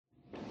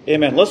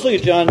Amen. Let's look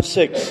at John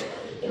 6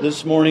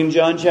 this morning,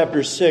 John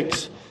chapter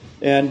 6,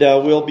 and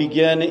we'll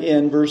begin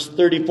in verse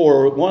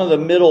 34. One of the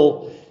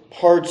middle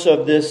parts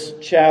of this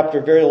chapter,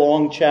 very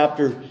long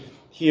chapter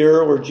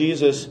here, where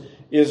Jesus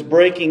is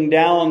breaking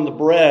down the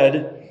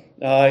bread.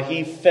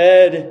 He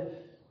fed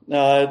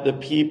the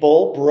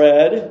people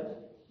bread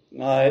in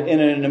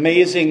an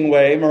amazing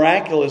way,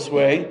 miraculous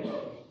way,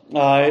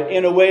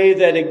 in a way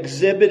that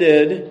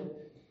exhibited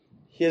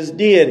his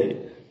deity.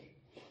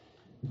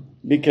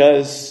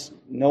 Because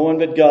no one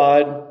but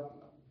God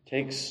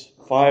takes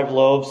 5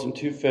 loaves and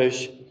 2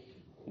 fish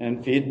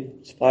and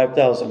feeds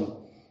 5,000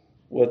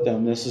 with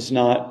them. This is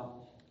not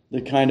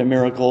the kind of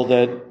miracle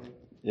that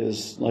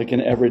is like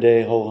an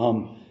everyday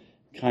ho-hum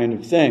kind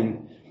of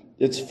thing.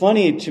 It's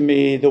funny to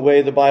me the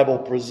way the Bible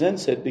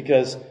presents it,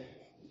 because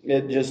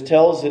it just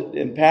tells it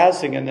in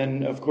passing, and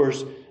then, of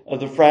course, of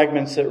the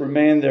fragments that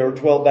remain, there are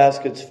 12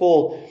 baskets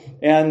full,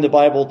 and the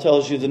Bible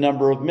tells you the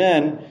number of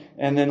men,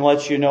 and then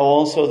lets you know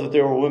also that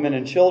there were women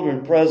and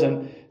children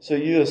present, so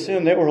you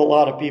assume there were a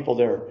lot of people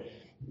there.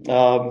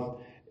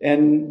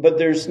 But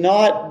there's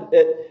not,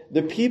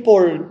 the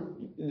people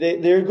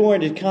they're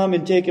going to come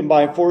and take him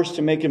by force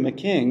to make him a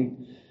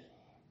king,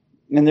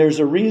 and there's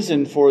a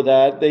reason for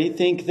that. They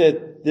think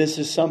that this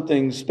is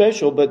something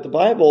special, but the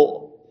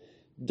Bible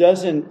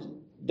doesn't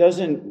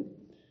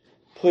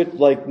put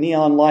like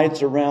neon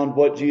lights around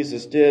what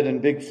Jesus did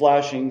and big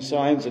flashing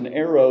signs and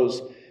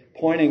arrows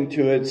pointing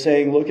to it,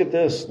 saying, look at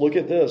this,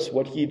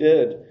 what he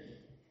did.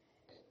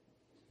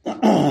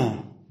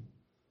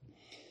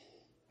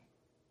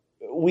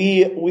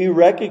 We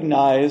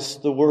recognize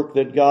the work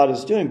that God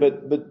is doing,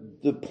 but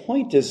the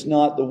point is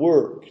not the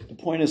work. The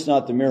point is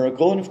not the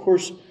miracle. And of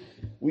course,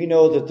 we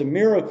know that the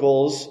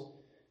miracles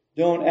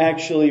don't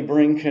actually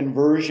bring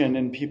conversion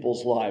in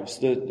people's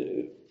lives.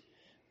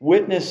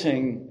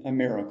 Witnessing a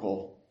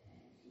miracle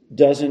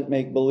doesn't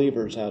make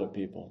believers out of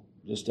people.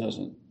 Just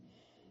doesn't.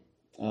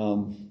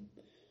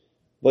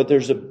 But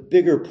there's a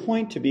bigger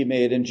point to be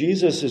made, and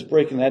Jesus is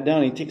breaking that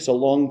down. He takes a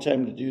long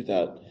time to do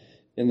that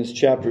in this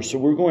chapter. So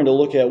we're going to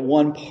look at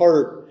one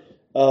part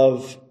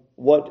of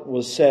what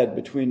was said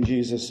between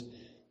Jesus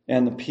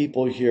and the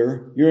people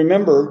here. You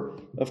remember,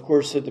 of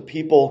course, that the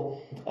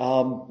people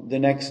the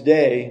next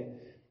day,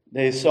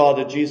 they saw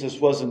that Jesus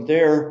wasn't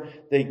there.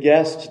 They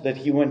guessed that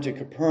he went to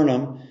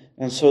Capernaum,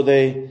 and so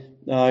they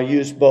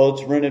used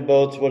boats, rented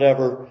boats,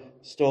 whatever,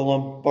 stole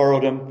them,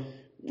 borrowed them,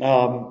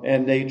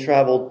 and they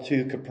traveled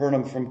to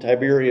Capernaum from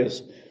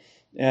Tiberias.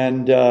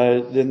 And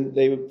then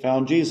they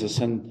found Jesus,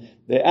 and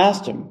they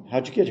asked him,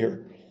 how'd you get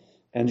here?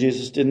 And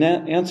Jesus didn't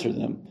answer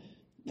them.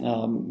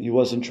 He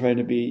wasn't trying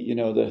to be,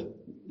 the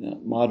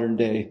modern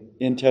day,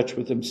 in touch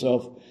with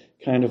himself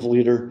kind of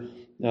leader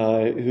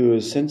who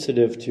is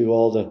sensitive to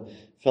all the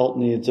felt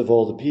needs of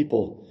all the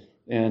people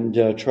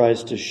and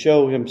tries to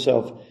show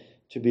himself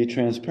to be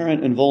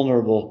transparent and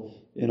vulnerable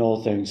in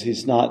all things.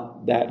 He's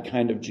not that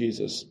kind of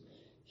Jesus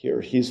here.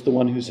 He's the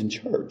one who's in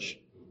charge.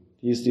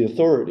 He's the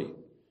authority.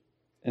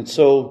 And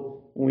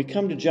so when we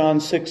come to John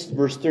 6,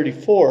 verse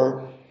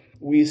 34,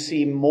 we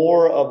see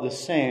more of the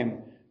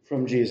same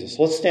from Jesus.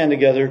 Let's stand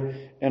together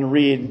and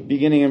read,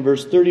 beginning in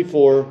verse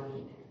 34,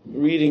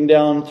 reading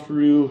down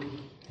through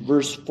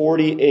verse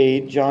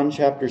 48, John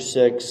chapter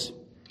 6.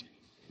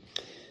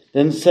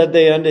 Then said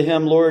they unto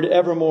him, Lord,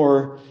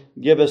 evermore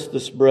give us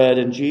this bread.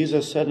 And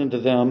Jesus said unto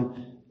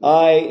them,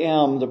 I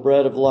am the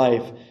bread of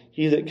life.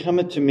 He that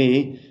cometh to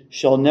me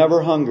shall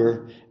never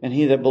hunger, and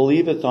he that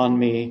believeth on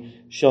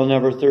me shall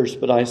never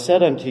thirst. But I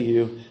said unto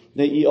you,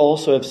 that ye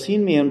also have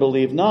seen me and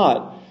believe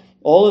not.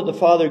 All that the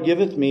Father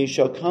giveth me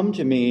shall come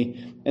to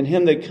me, and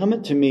him that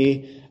cometh to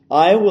me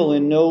I will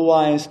in no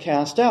wise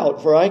cast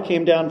out. For I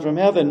came down from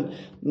heaven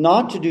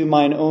not to do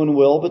mine own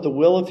will, but the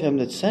will of him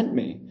that sent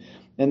me.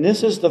 And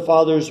this is the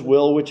Father's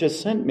will which hath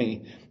sent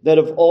me, that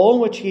of all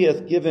which he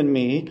hath given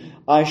me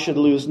I should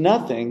lose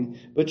nothing,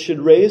 but should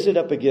raise it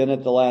up again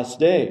at the last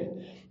day.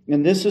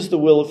 And this is the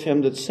will of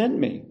him that sent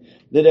me,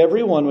 that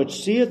every one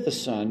which seeth the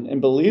Son and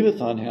believeth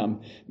on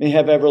him may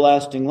have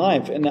everlasting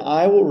life, and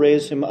I will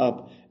raise him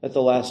up at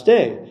the last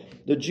day.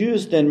 The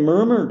Jews then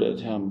murmured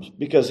at him,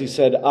 because he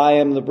said, I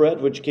am the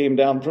bread which came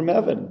down from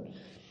heaven.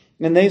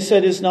 And they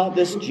said, Is not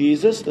this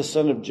Jesus, the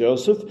son of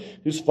Joseph,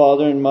 whose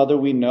father and mother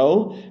we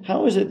know?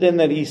 How is it then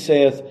that he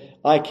saith,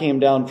 I came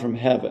down from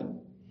heaven?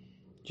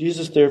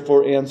 Jesus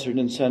therefore answered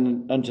and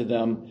said unto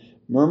them,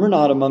 Murmur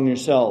not among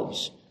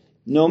yourselves.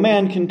 No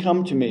man can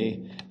come to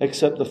me,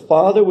 except the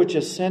Father which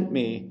has sent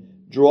me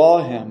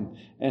draw him,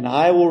 and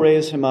I will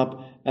raise him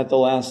up at the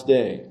last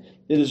day.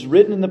 It is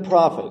written in the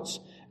prophets,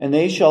 and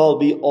they shall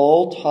be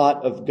all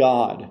taught of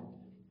God.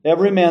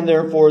 Every man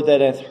therefore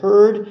that hath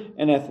heard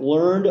and hath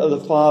learned of the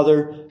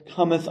Father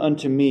cometh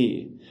unto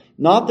me.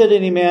 Not that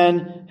any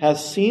man hath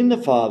seen the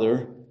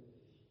Father,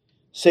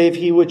 save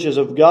he which is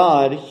of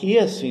God, he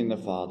hath seen the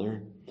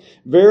Father.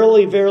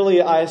 Verily,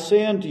 verily, I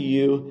say unto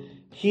you,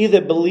 he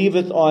that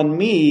believeth on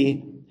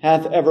me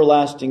hath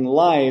everlasting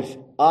life.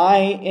 I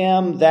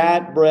am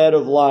that bread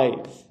of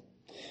life.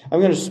 I'm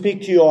going to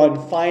speak to you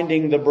on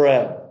finding the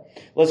bread.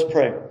 Let's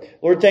pray.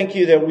 Lord, thank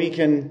you that we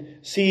can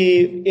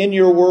see in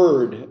your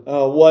word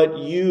what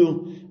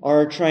you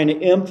are trying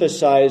to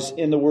emphasize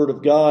in the word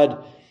of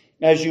God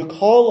as you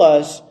call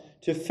us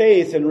to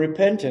faith and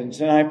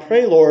repentance. And I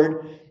pray,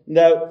 Lord,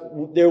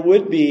 that there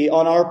would be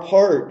on our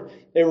part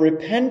a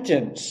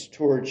repentance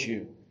towards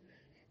you,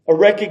 a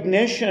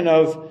recognition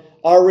of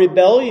our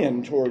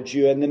rebellion towards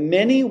you and the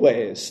many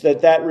ways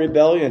that that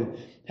rebellion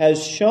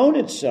has shown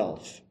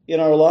itself in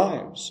our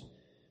lives.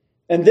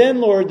 And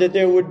then, Lord, that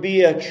there would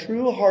be a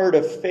true heart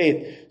of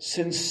faith,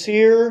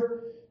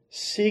 sincere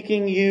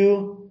seeking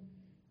you,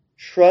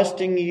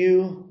 trusting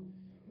you,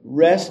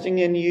 resting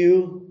in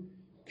you,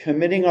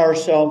 committing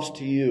ourselves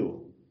to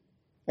you.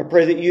 I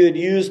pray that you would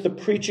use the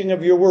preaching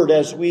of your word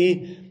as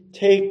we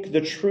take the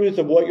truth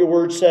of what your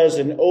word says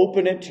and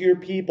open it to your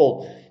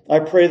people. I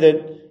pray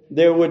that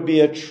there would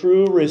be a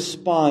true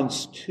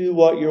response to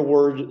what your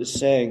word is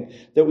saying,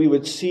 that we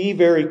would see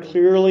very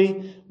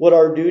clearly what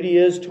our duty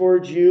is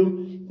towards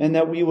you, and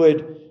that we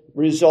would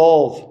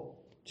resolve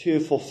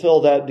to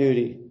fulfill that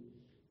duty.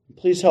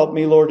 Please help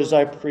me, Lord, as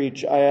I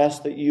preach. I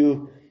ask that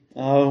you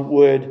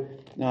would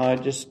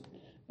just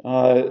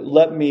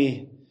let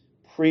me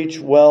preach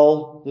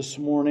well this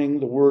morning,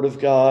 the word of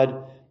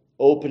God.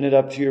 Open it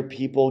up to your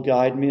people.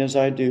 Guide me as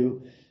I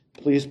do.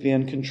 Please be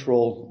in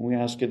control. We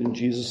ask it in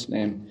Jesus'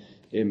 name.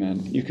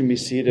 Amen. You can be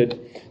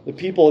seated. The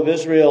people of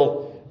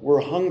Israel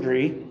were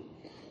hungry.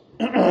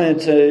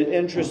 It's an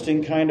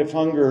interesting kind of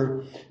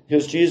hunger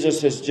because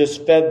Jesus has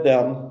just fed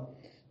them.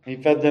 He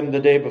fed them the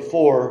day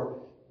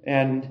before.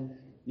 And,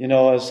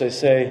 as they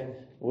say,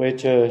 the way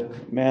to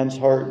man's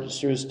heart is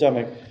through his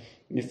stomach.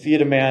 You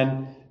feed a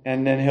man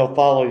and then he'll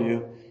follow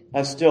you.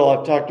 I've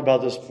talked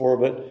about this before,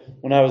 but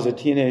when I was a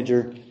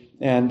teenager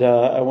and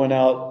I went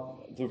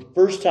out, the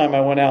first time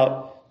I went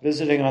out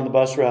visiting on the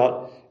bus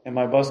route, and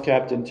my bus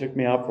captain took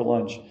me out for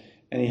lunch,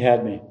 and he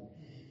had me.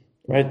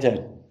 Right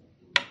then.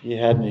 He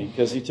had me,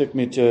 because he took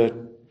me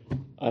to,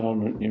 I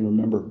don't even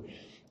remember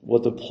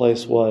what the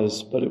place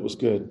was, but it was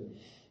good.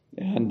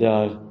 And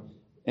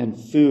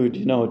food,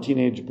 a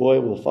teenage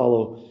boy will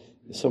follow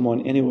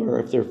someone anywhere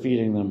if they're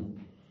feeding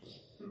them.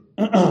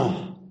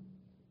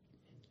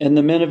 And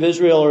the men of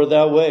Israel are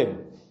that way.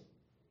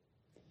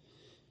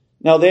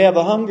 Now, they have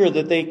a hunger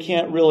that they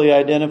can't really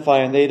identify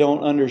and they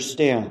don't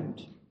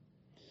understand.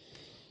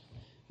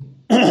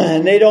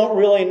 And they don't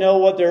really know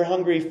what they're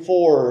hungry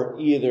for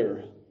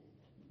either.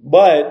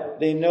 But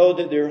they know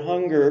that they're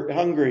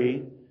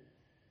hungry,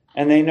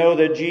 and they know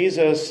that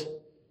Jesus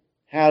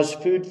has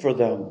food for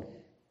them.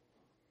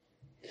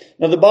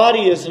 Now, the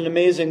body is an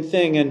amazing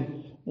thing,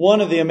 and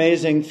one of the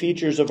amazing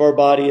features of our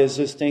body is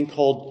this thing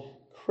called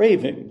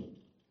craving.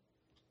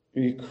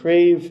 You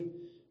crave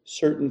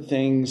certain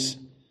things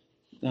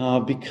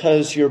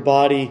because your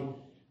body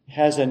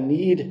has a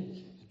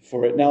need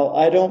for it. Now,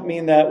 I don't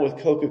mean that with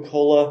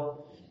Coca-Cola,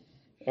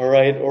 all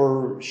right,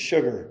 or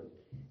sugar,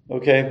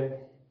 okay?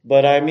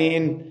 But I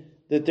mean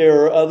that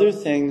there are other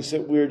things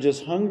that we're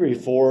just hungry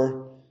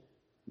for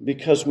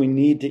because we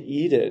need to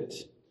eat it.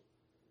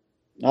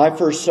 I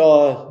first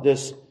saw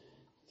this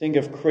thing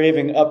of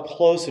craving up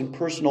close and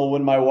personal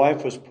when my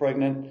wife was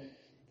pregnant.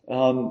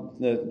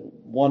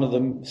 One of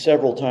them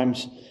several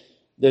times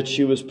that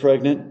she was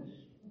pregnant.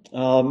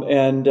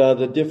 And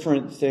the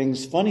different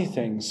things, funny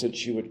things that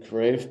she would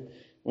crave.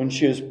 When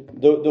she was,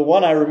 the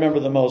one I remember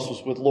the most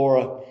was with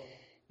Laura,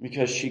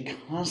 because she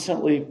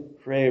constantly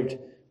craved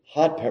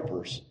hot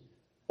peppers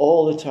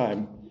all the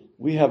time.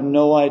 We have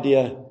no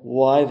idea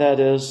why that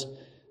is,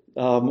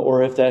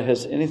 or if that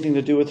has anything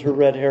to do with her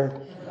red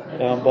hair.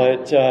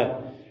 But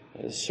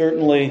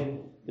certainly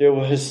there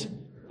was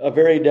a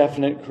very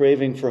definite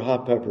craving for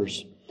hot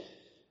peppers.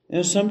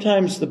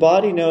 Sometimes the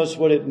body knows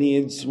what it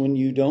needs when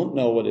you don't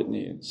know what it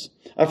needs.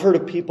 I've heard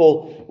of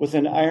people with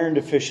an iron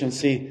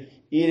deficiency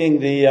eating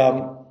the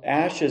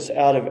ashes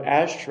out of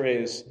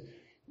ashtrays,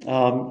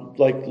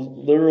 like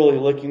literally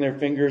licking their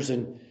fingers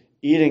and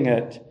eating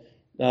it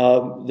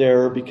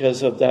there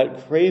because of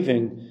that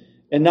craving,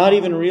 and not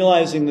even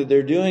realizing that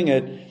they're doing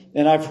it.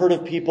 And I've heard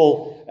of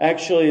people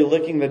actually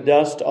licking the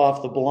dust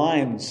off the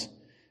blinds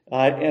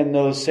and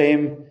those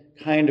same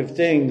kind of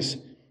things.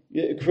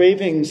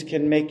 Cravings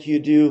can make you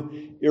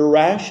do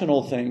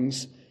irrational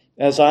things,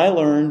 as I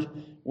learned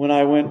when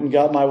I went and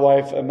got my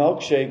wife a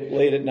milkshake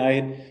late at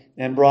night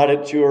and brought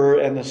it to her,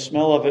 and the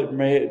smell of it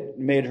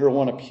made her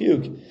want to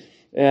puke.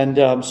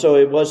 And so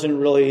it wasn't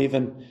really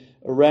even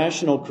a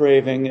rational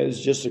craving, it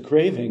was just a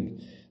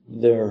craving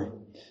there.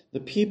 The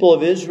people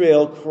of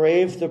Israel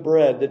craved the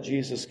bread that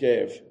Jesus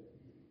gave.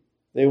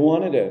 They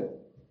wanted it,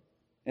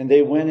 and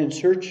they went in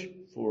search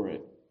for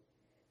it.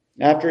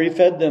 After he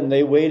fed them,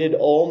 they waited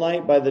all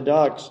night by the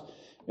docks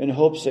in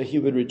hopes that he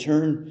would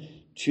return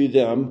to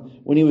them.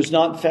 When he was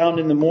not found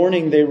in the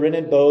morning, they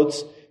rented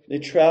boats. They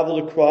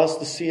traveled across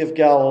the Sea of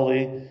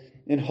Galilee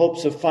in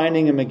hopes of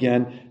finding him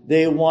again.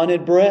 They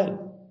wanted bread.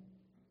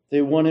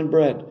 They wanted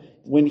bread.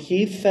 When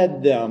he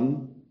fed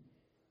them,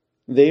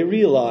 they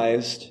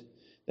realized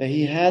that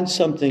he had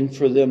something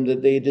for them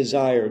that they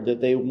desired,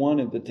 that they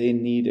wanted, that they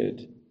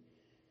needed.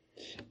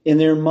 In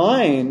their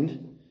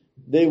mind,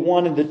 they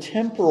wanted the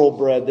temporal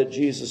bread that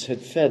Jesus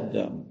had fed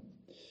them.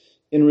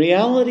 In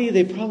reality,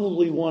 they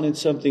probably wanted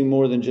something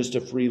more than just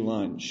a free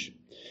lunch.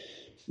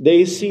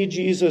 They see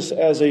Jesus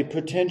as a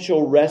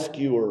potential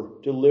rescuer,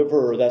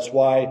 deliverer. That's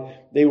why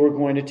they were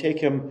going to take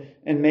him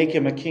and make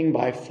him a king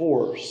by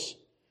force.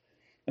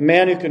 A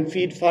man who can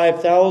feed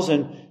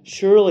 5,000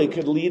 surely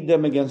could lead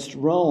them against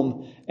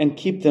Rome and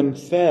keep them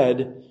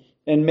fed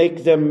and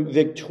make them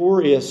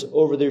victorious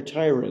over their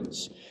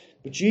tyrants.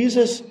 But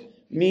Jesus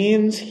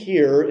means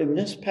here in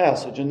this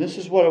passage, and this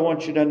is what I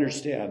want you to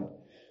understand,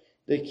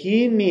 that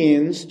he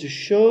means to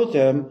show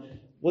them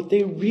what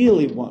they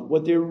really want,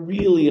 what they're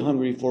really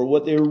hungry for,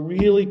 what they're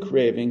really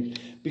craving,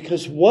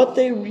 because what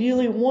they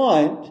really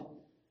want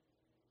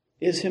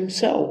is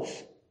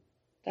himself.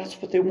 That's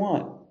what they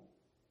want.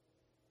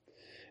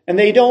 And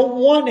they don't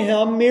want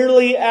him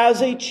merely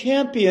as a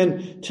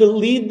champion to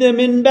lead them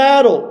in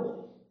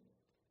battle.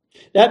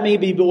 That may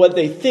be what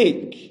they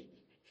think,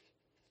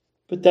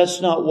 but that's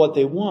not what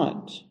they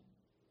want.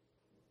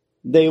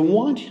 They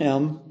want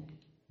him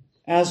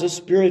as a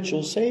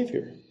spiritual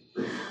Savior.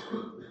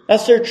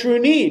 That's their true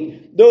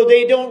need. Though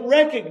they don't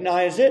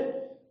recognize it,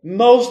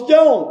 most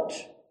don't.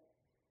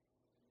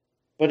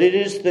 But it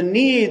is the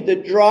need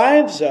that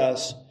drives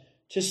us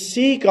to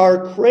seek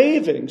our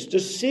cravings, to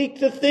seek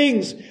the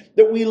things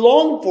that we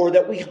long for,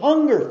 that we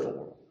hunger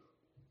for.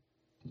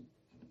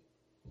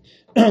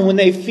 When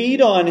they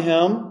feed on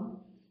him,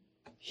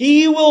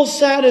 he will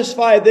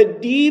satisfy the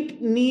deep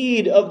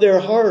need of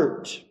their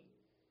heart.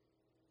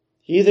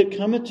 He that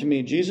cometh to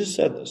me, Jesus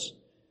said this,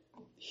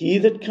 he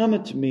that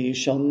cometh to me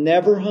shall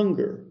never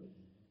hunger,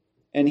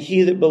 and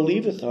he that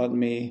believeth on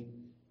me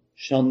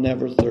shall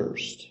never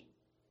thirst.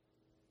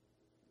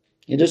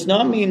 It does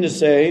not mean to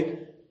say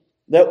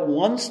that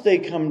once they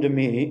come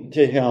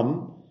to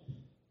him,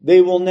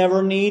 they will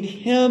never need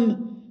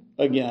him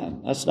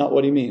again. That's not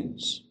what he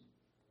means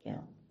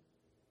there.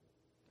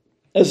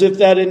 As if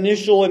that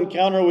initial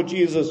encounter with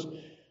Jesus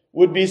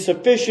would be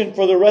sufficient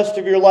for the rest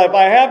of your life.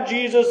 I have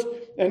Jesus,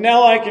 and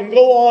now I can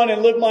go on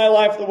and live my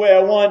life the way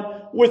I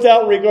want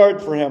without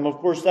regard for him. Of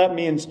course, that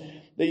means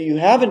that you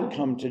haven't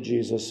come to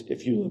Jesus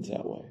if you live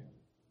that way.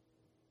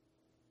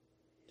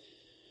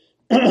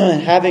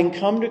 Having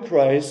come to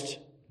Christ,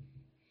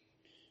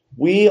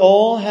 we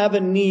all have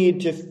a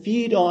need to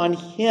feed on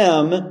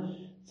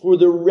him for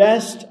the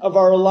rest of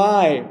our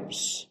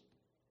lives.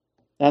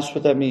 That's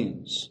what that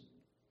means.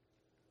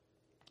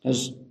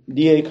 As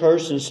D.A.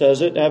 Carson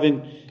says it,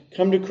 having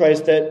come to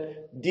Christ,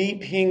 that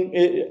deep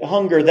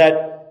hunger,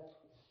 that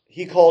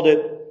he called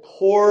it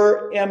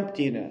core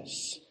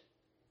emptiness,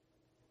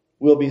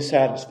 will be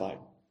satisfied.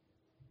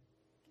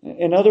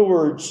 In other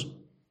words,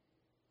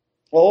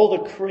 all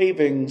the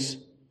cravings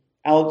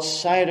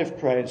outside of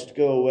Christ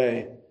go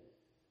away,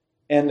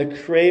 and the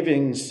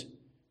cravings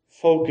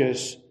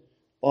focus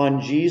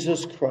on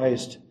Jesus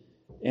Christ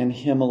and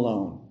him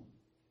alone.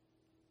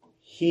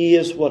 He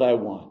is what I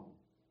want.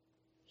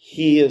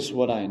 He is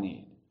what I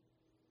need.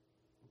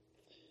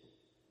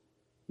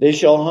 They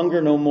shall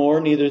hunger no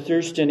more, neither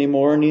thirst any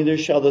more, neither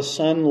shall the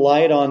sun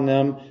light on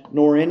them,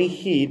 nor any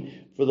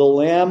heat. For the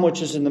Lamb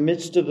which is in the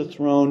midst of the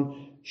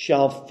throne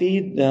shall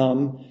feed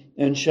them,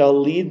 and shall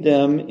lead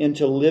them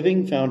into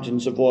living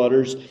fountains of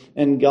waters,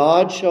 and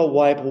God shall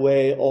wipe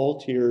away all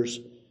tears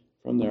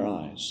from their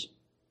eyes.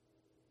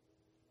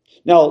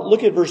 Now,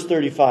 look at verse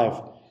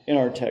 35 in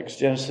our text,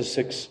 John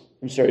 6.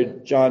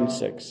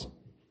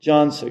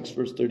 John 6,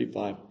 verse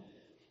 35.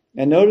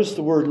 And notice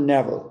the word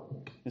never.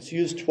 It's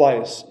used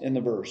twice in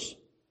the verse.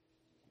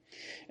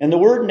 And the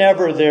word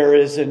never there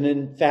is an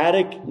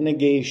emphatic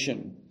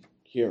negation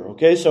here.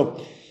 Okay,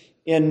 so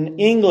in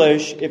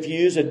English, if you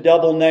use a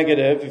double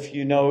negative, if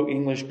you know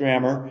English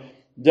grammar,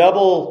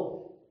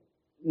 double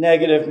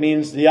negative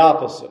means the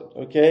opposite.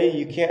 Okay,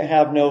 you can't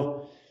have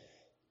no,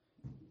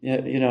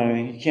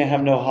 you can't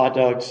have no hot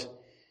dogs.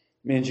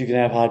 Means you can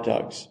have hot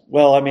dogs.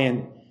 Well, I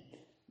mean,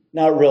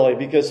 not really,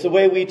 because the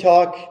way we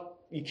talk,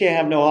 you can't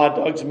have no hot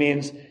dogs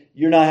means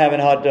you're not having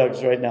hot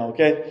dogs right now,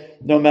 okay?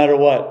 No matter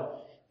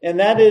what. And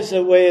that is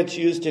the way it's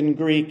used in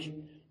Greek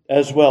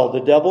as well.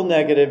 The double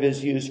negative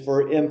is used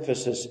for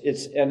emphasis.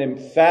 It's an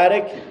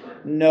emphatic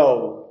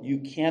no. You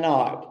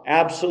cannot.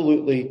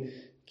 Absolutely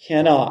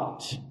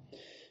cannot.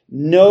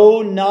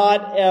 No,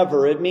 not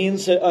ever. It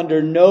means that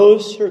under no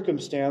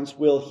circumstance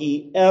will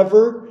he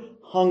ever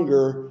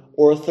hunger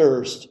or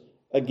thirst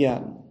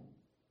again.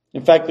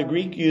 In fact, the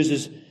Greek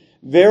uses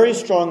very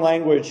strong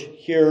language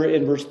here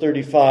in verse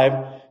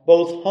 35.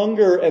 Both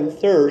hunger and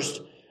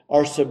thirst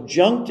are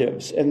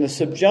subjunctives, and the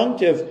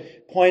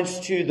subjunctive points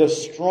to the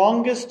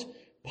strongest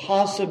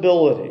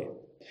possibility.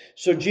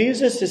 So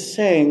Jesus is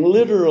saying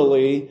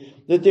literally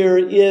that there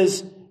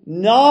is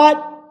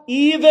not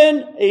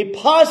even a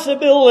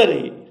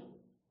possibility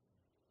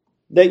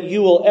that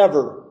you will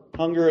ever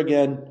hunger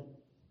again,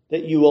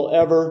 that you will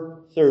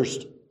ever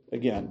thirst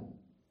again.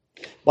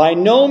 By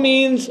no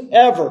means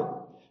ever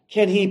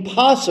can he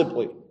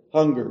possibly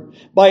hunger.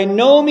 By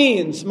no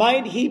means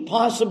might he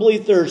possibly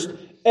thirst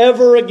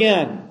ever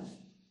again.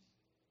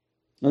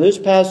 Now, this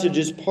passage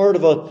is part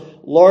of a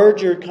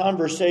larger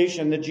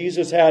conversation that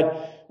Jesus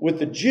had with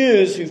the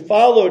Jews who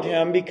followed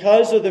him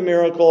because of the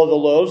miracle of the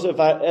loaves,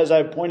 as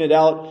I pointed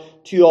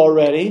out to you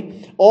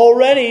already.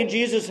 Already,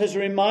 Jesus has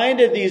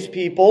reminded these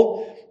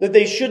people that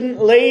they shouldn't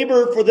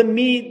labor for the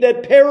meat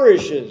that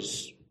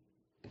perishes.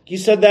 He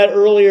said that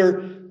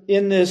earlier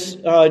in this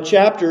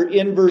chapter,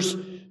 in verse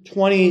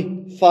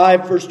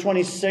 25, verse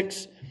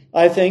 26,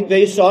 I think.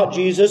 They sought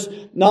Jesus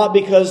not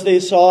because they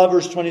saw,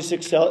 verse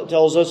 26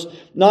 tells us,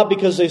 not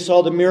because they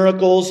saw the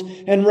miracles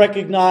and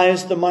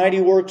recognized the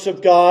mighty works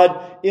of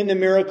God in the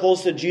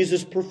miracles that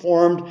Jesus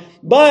performed,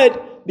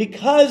 but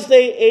because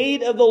they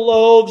ate of the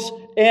loaves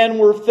and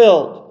were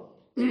filled.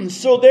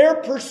 So their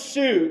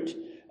pursuit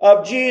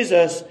of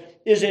Jesus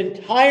is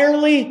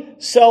entirely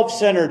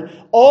self-centered,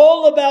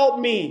 all about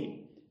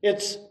me.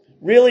 It's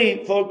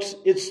really, folks,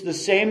 it's the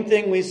same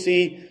thing we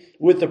see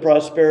with the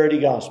prosperity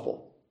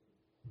gospel.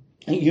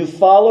 You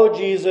follow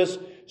Jesus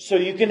so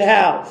you can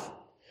have.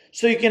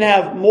 So you can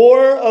have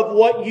more of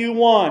what you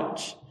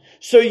want.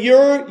 So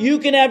you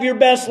can have your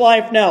best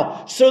life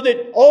now. So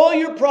that all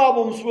your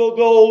problems will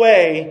go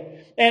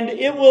away. And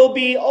it will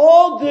be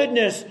all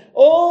goodness,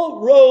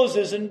 all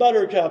roses and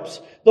buttercups,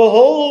 the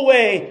whole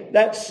way,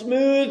 that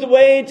smooth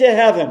way to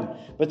heaven.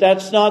 But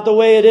that's not the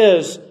way it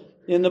is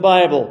in the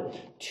Bible.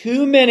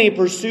 Too many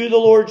pursue the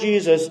Lord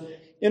Jesus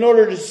in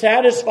order to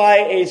satisfy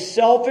a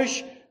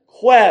selfish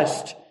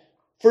quest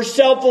for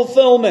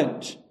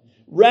self-fulfillment,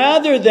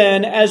 rather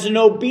than as an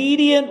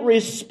obedient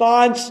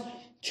response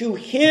to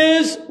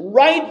His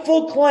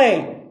rightful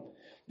claim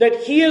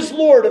that He is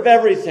Lord of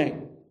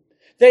everything,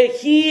 that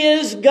He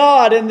is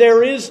God and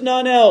there is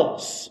none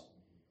else.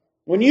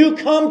 When you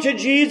come to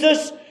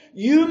Jesus,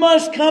 you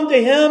must come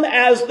to Him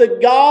as the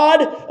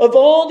God of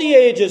all the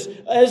ages,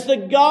 as the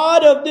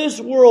God of this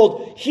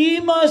world. He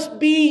must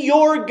be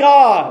your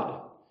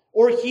God,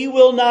 or He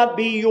will not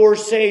be your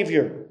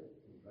Savior.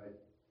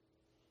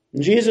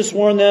 Jesus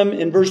warned them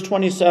in verse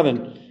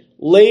 27,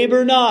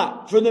 labor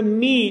not for the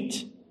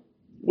meat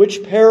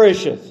which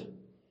perisheth.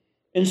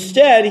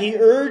 Instead, He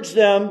urged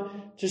them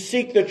to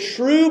seek the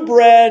true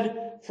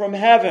bread from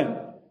heaven.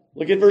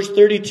 Look at verse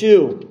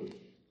 32.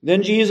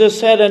 Then Jesus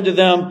said unto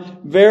them,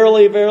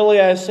 verily,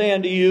 verily, I say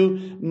unto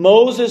you,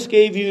 Moses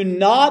gave you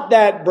not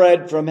that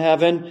bread from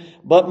heaven,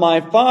 but my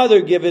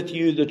Father giveth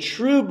you the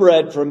true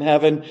bread from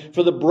heaven.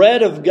 For the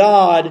bread of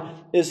God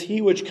is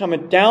He which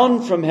cometh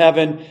down from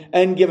heaven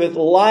and giveth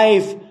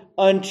life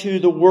unto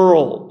the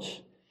world.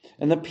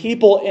 And the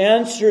people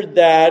answered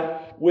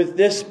that with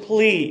this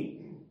plea,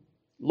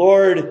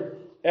 Lord,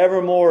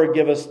 evermore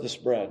give us this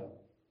bread.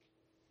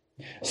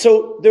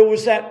 So there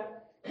was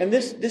that, and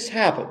this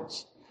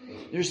happens.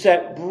 There's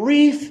that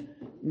brief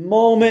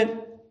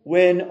moment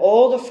when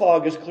all the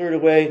fog is cleared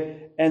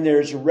away and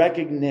there's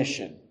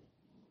recognition.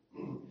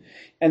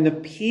 And the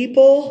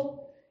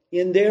people,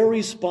 in their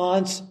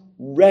response,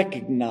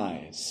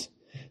 recognize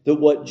that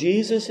what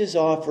Jesus is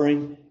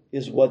offering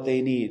is what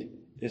they need,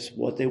 is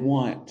what they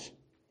want.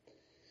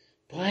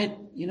 But,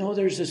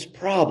 there's this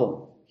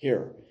problem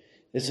here.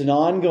 It's an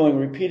ongoing,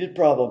 repeated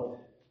problem.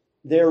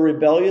 Their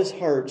rebellious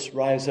hearts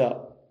rise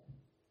up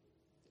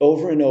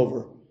over and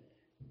over.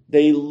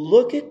 They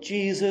look at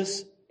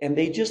Jesus and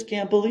they just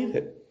can't believe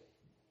it.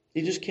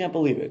 They just can't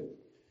believe it.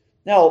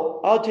 Now,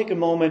 I'll take a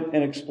moment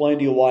and explain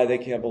to you why they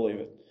can't believe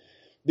it.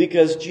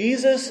 Because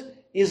Jesus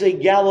is a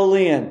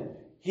Galilean.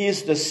 He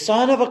is the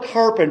son of a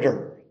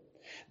carpenter.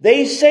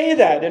 They say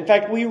that. In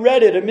fact, we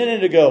read it a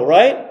minute ago,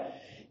 right?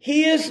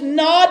 He is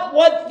not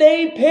what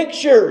they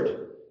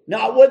pictured,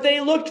 not what they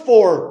looked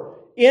for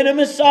in a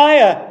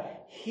Messiah.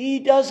 He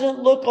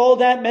doesn't look all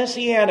that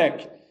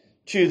messianic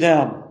to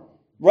them,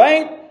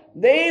 right?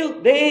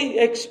 They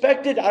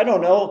expected, I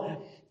don't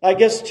know, I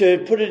guess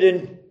to put it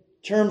in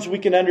terms we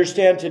can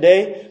understand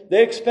today,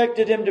 they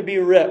expected Him to be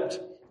ripped.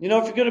 If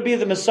you're going to be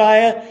the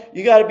Messiah,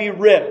 you got to be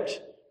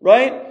ripped,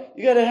 right?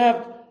 You got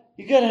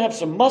to have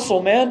some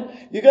muscle, man.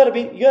 You got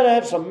to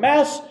have some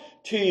mass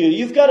to you.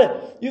 You've got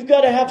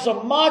to have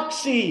some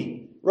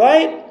moxie,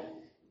 right?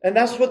 And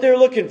that's what they're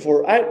looking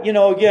for.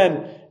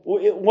 Again,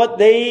 what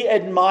they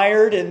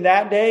admired in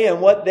that day and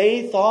what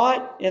they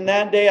thought in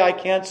that day, I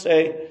can't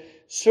say.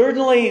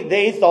 Certainly,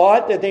 they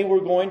thought that they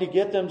were going to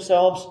get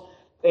themselves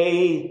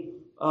a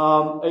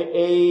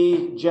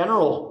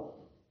general.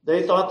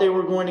 They thought they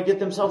were going to get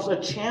themselves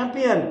a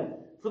champion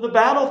for the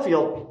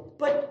battlefield.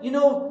 But,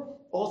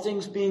 all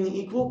things being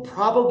equal,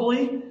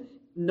 probably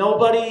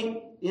nobody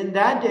in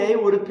that day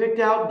would have picked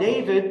out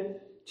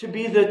David to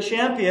be the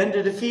champion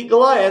to defeat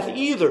Goliath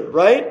either,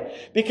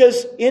 right?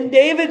 Because in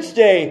David's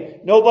day,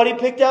 nobody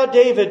picked out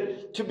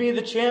David to be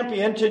the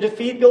champion to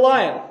defeat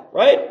Goliath,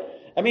 right?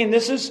 I mean,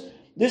 this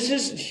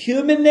is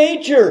human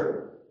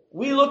nature.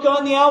 We look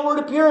on the outward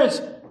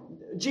appearance.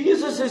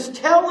 Jesus is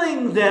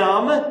telling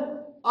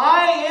them,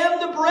 I am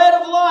the bread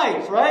of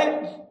life,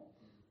 right?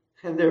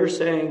 And they're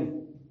saying,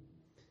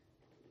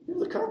 you're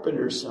the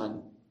carpenter's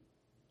son.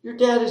 Your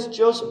dad is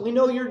Joseph. We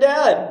know your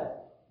dad.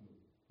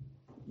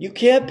 You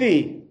can't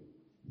be.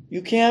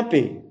 You can't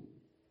be.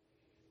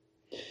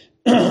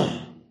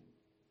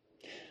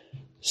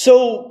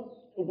 So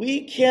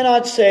we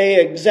cannot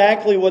say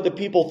exactly what the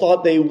people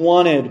thought they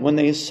wanted when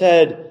they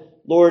said,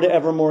 Lord,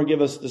 evermore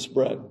give us this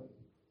bread.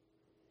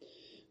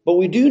 But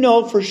we do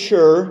know for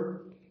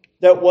sure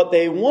that what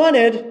they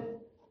wanted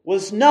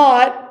was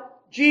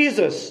not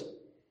Jesus.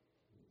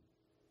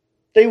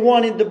 They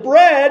wanted the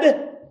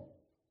bread,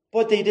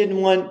 but they didn't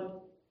want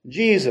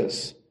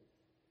Jesus.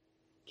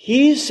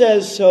 He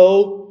says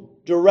so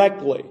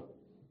directly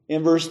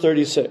in verse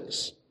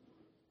 36.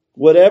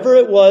 Whatever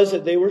it was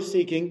that they were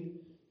seeking,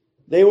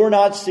 they were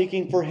not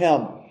seeking for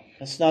Him.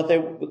 That's not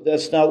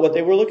what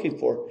they were looking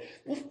for.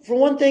 Well, for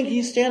one thing,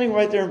 He's standing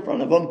right there in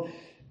front of them.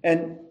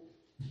 And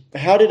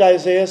how did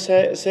Isaiah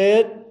say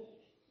it?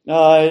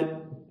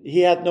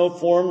 He hath no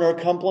form nor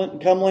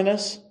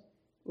comeliness,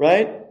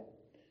 right?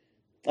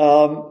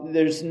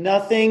 There's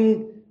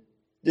nothing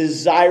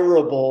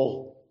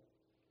desirable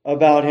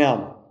about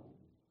Him.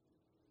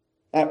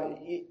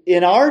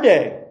 In our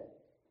day,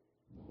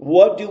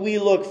 what do we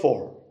look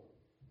for?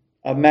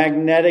 A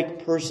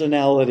magnetic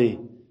personality,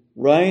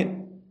 right?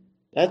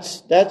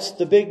 That's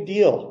the big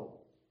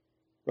deal,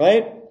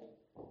 right?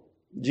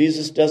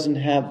 Jesus doesn't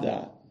have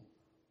that.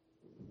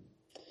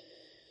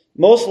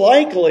 Most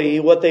likely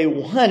what they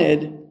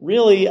wanted,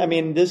 really,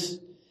 this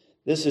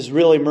is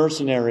really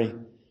mercenary,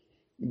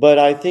 but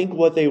I think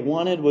what they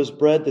wanted was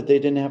bread that they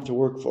didn't have to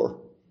work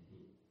for.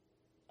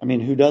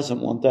 Who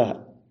doesn't want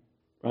that,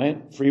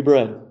 right? Free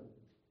bread.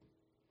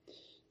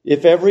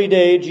 If every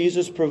day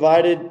Jesus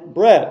provided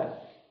bread,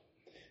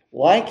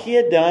 like He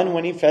had done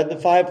when He fed the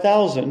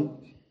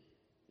 5,000,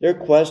 their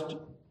quest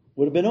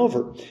would have been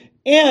over.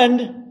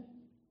 And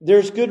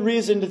there's good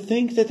reason to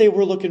think that they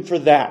were looking for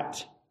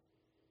that.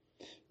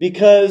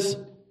 Because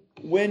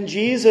when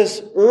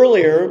Jesus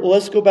earlier,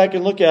 let's go back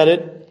and look at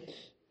it.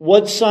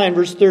 What sign,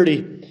 verse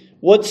 30,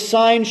 what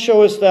sign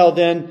showest thou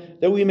then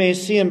that we may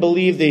see and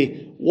believe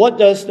thee? What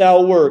dost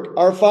thou work?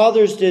 Our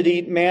fathers did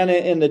eat manna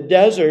in the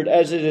desert,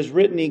 as it is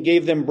written, He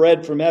gave them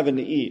bread from heaven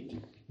to eat.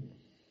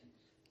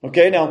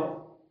 Okay, now,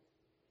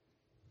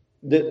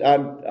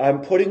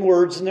 I'm putting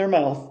words in their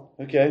mouth,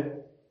 okay?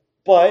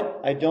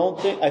 But I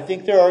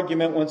think their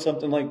argument went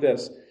something like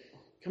this.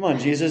 Come on,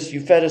 Jesus, you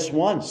fed us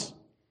once.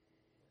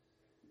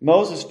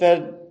 Moses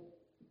fed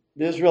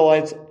the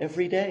Israelites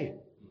every day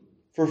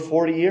for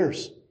 40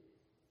 years.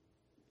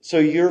 So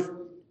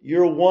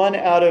you're one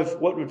out of,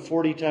 what would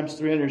 40 times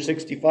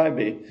 365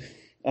 be?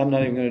 I'm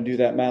not even going to do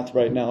that math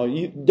right now.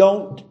 You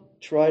don't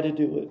try to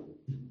do it,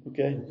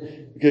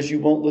 okay? Because you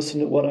won't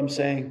listen to what I'm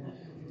saying.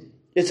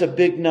 It's a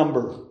big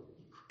number.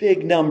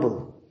 Big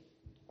number.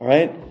 All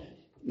right?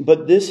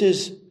 But this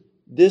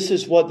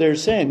is what they're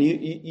saying.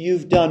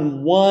 You've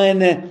done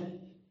one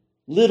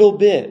little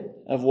bit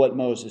of what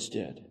Moses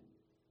did.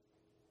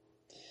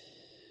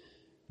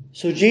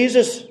 So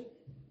Jesus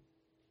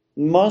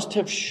must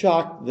have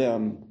shocked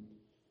them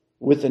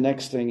with the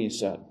next thing He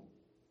said.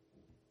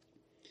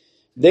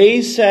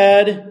 They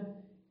said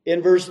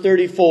in verse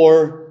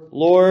 34,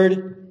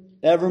 Lord,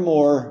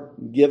 evermore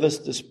give us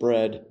this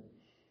bread.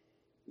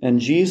 And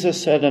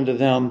Jesus said unto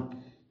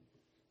them,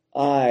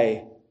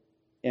 I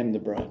am the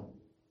bread.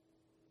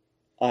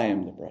 I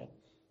am the bread.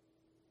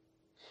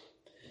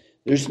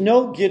 There's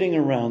no getting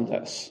around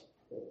this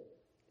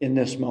in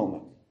this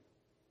moment.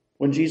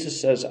 When Jesus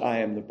says, I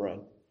am the bread.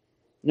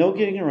 No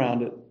getting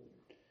around it.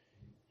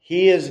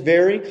 He is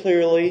very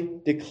clearly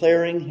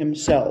declaring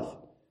Himself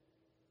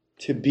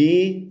to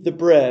be the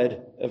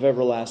bread of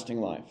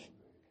everlasting life.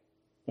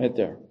 Right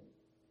there.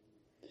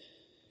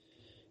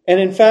 And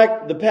in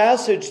fact, the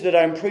passage that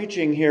I'm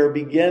preaching here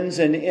begins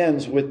and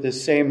ends with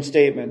this same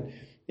statement.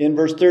 In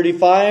verse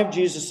 35,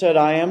 Jesus said,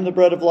 I am the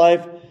bread of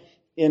life.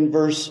 In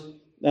verse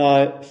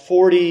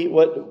 40,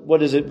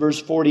 what is it? Verse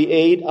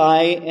 48,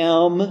 I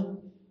am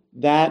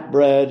that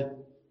bread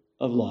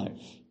of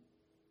life.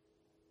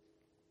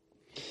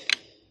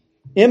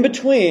 In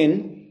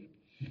between,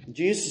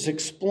 Jesus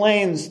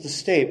explains the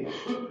statement.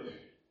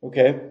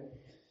 Okay?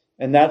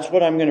 And that's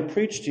what I'm going to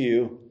preach to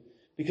you.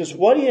 Because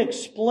what He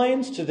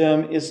explains to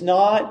them is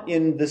not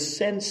in the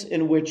sense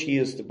in which He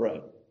is the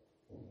bread.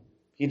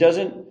 He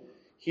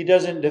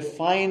doesn't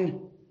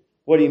define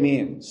what He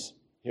means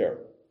here.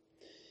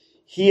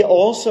 He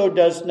also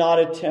does not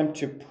attempt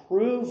to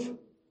prove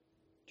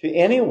to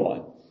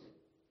anyone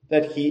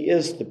that He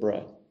is the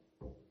bread.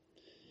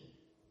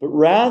 But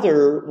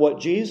rather, what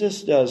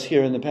Jesus does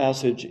here in the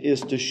passage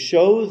is to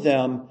show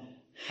them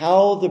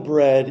how the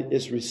bread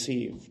is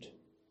received.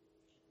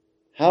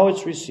 How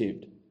it's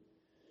received.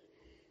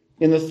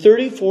 In the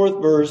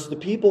 34th verse, the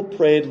people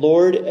prayed,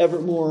 Lord,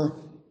 evermore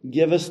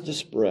give us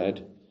this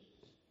bread.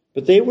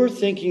 But they were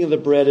thinking of the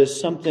bread as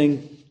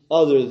something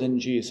other than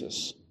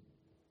Jesus.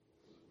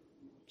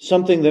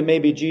 Something that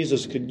maybe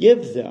Jesus could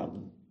give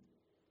them,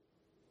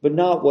 but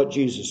not what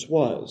Jesus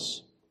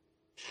was.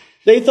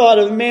 They thought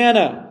of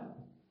manna,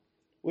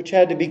 which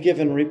had to be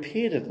given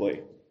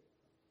repeatedly.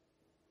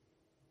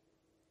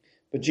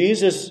 But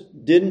Jesus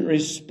didn't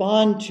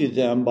respond to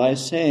them by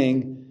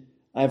saying,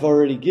 I've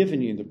already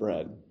given you the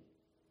bread.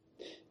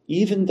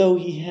 Even though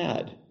He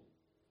had.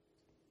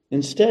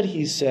 Instead,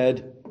 He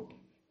said,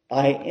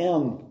 I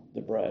am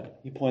the bread.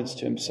 He points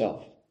to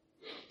himself.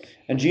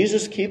 And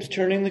Jesus keeps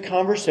turning the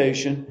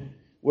conversation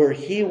where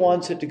he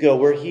wants it to go,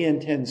 where he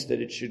intends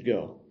that it should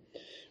go.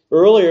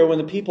 Earlier, when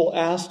the people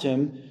asked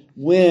him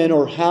when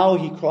or how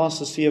he crossed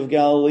the Sea of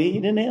Galilee, he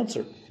didn't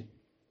answer.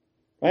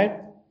 Right?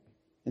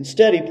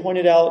 Instead, he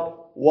pointed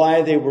out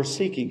why they were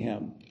seeking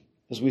him,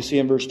 as we see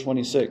in verse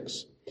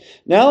 26.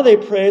 Now they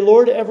pray,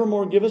 Lord,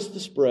 evermore give us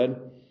this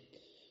bread.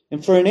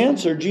 And for an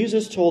answer,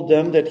 Jesus told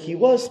them that he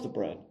was the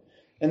bread.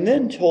 And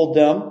then told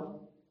them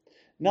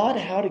not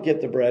how to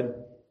get the bread.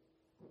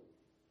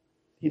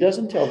 He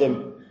doesn't tell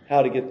them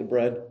how to get the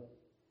bread.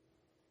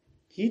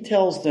 He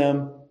tells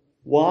them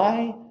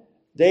why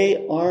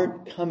they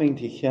aren't coming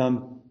to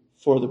him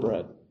for the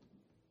bread.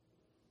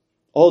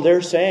 Oh,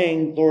 they're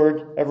saying,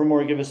 Lord,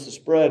 evermore give us this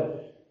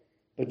bread.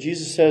 But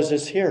Jesus says,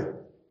 it's here.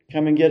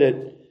 Come and get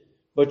it.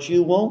 But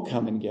you won't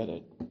come and get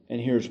it.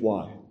 And here's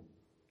why.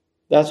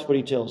 That's what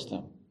he tells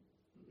them.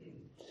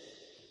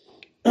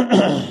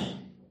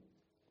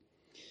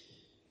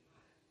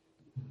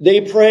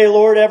 They pray,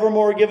 Lord,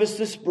 evermore give us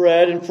this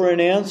bread. And for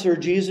an answer,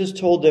 Jesus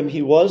told them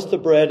he was the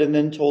bread and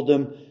then told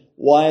them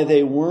why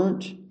they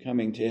weren't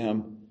coming to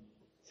him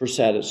for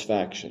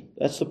satisfaction.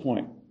 That's the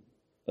point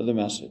of the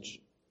message.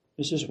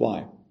 This is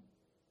why.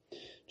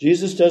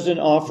 Jesus doesn't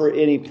offer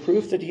any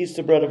proof that he's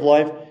the bread of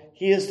life.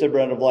 He is the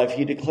bread of life.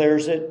 He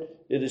declares it.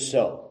 It is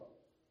so.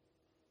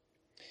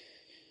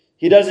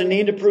 He doesn't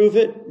need to prove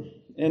it.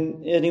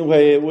 And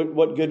anyway,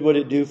 what good would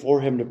it do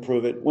for him to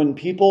prove it? When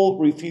people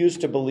refuse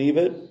to believe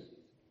it,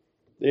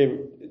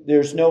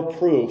 there's no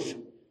proof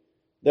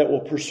that will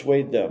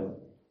persuade them.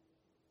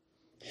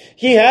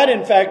 He had,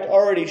 in fact,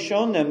 already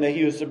shown them that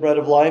he was the bread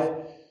of life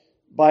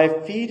by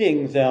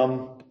feeding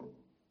them,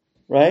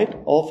 right?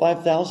 All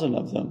 5,000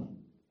 of them.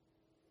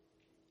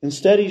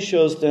 Instead, he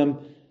shows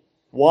them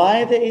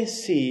why they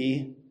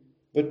see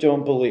but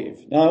don't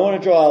believe. Now, I want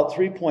to draw out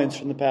 3 points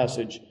from the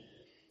passage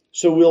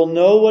so we'll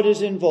know what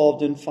is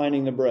involved in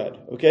finding the bread.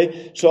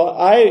 Okay? So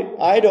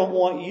I don't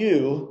want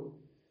you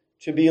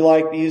to be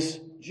like these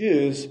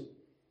Jews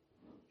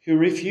who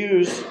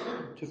refuse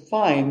to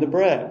find the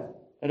bread.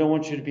 I don't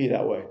want you to be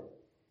that way.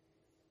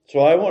 So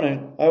I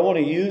want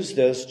to use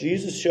this.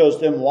 Jesus shows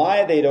them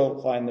why they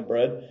don't find the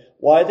bread,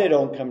 why they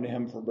don't come to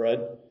him for bread.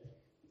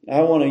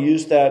 I want to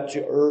use that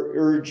to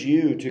urge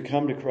you to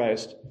come to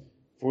Christ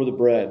for the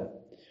bread.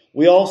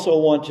 We also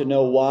want to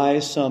know why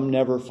some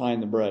never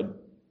find the bread.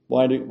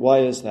 Why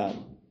is that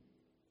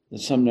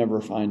some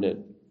never find it?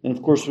 And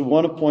of course, we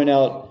want to point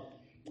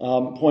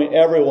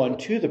everyone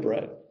to the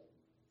bread.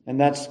 And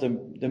that's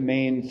the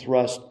main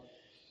thrust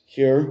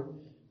here,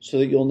 so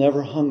that you'll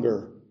never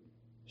hunger,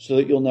 so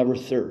that you'll never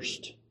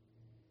thirst.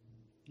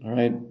 All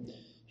right?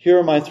 Here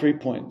are my 3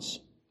 points.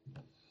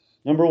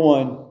 Number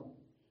 1,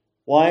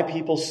 why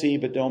people see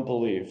but don't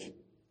believe.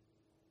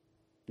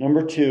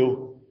 Number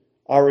 2,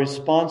 our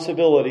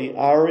responsibility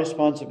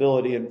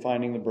in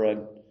finding the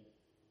bread.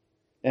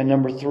 And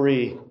number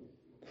 3,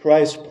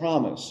 Christ's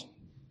promise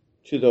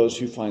to those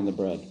who find the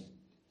bread.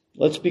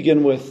 Let's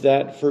begin with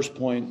that first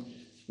point,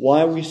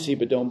 why we see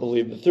but don't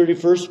believe. The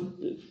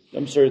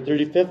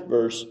 35th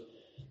verse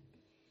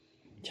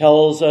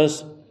tells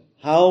us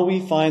how we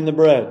find the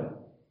bread.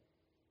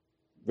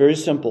 Very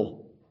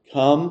simple.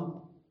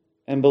 Come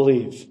and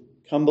believe.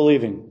 Come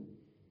believing.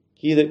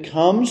 He that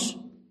comes,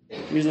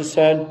 Jesus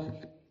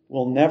said,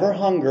 will never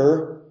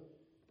hunger.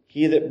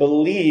 He that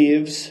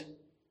believes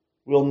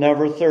will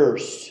never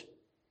thirst.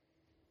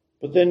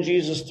 But then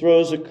Jesus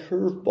throws a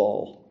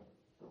curveball.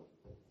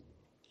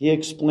 He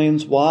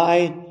explains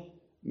why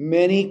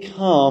many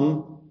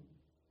come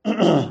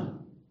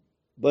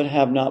but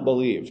have not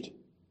believed.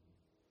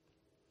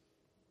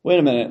 Wait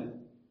a minute.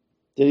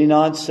 Did he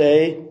not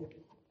say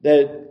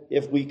that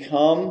if we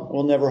come,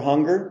 we'll never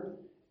hunger?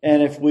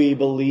 And if we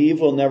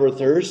believe, we'll never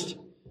thirst?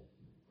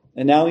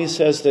 And now he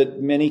says that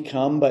many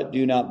come but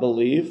do not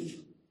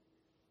believe.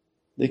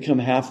 They come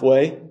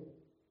halfway.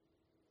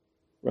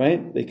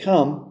 Right? They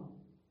come,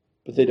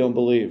 but they don't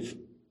believe.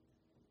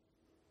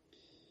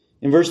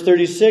 In verse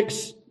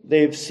 36,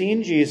 they've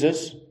seen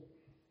Jesus,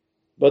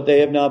 but they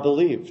have not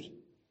believed.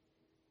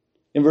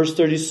 In verse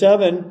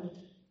 37,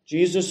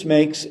 Jesus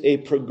makes a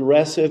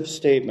progressive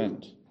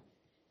statement.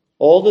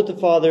 All that the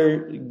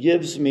Father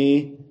gives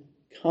me,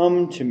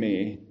 come to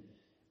me.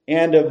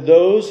 And of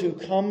those who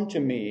come to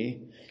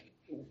me,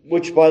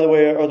 which, by the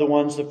way, are the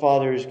ones the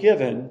Father has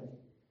given,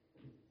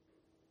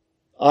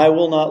 I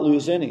will not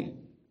lose any.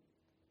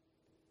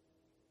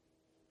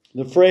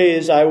 The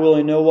phrase, I will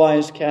in no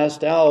wise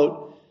cast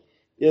out,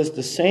 is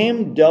the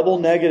same double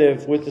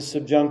negative with the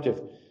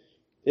subjunctive.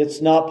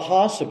 It's not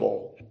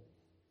possible.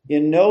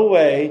 In no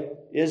way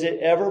is it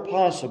ever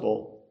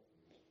possible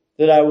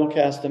that I will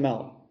cast them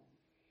out.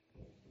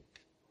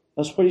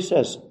 That's what he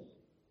says.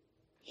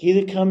 He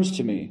that comes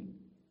to me,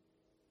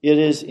 it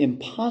is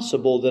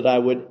impossible that I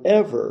would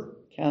ever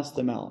cast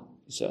them out,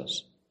 he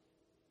says.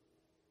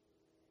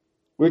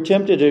 We're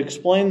tempted to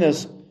explain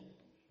this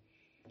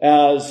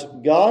as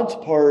God's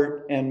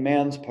part and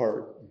man's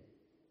part.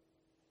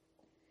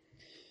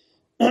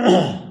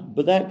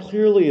 but that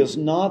clearly is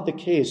not the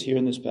case here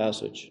in this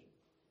passage.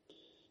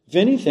 If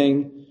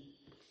anything,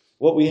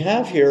 what we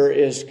have here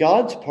is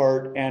God's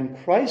part and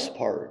Christ's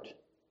part.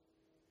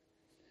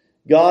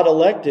 God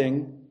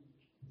electing,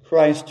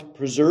 Christ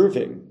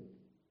preserving.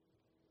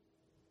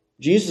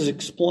 Jesus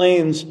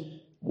explains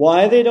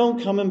why they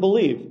don't come and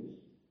believe.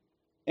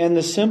 And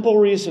the simple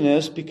reason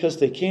is because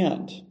they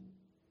can't.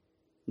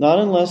 Not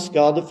unless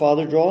God the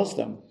Father draws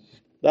them.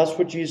 That's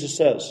what Jesus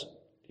says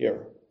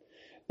here.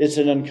 It's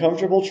an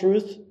uncomfortable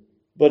truth,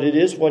 but it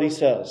is what he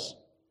says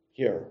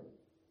here.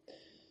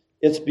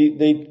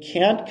 They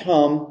can't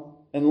come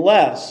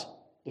unless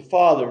the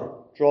Father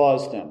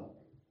draws them.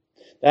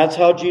 That's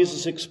how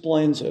Jesus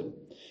explains it.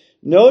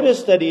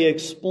 Notice that he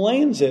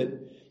explains it.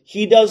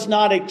 He does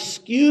not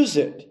excuse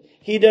it.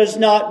 He does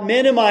not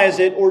minimize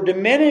it or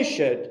diminish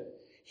it.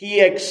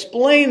 He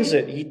explains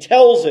it. He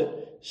tells it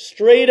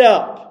straight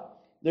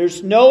up.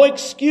 There's no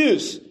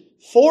excuse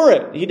for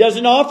it. He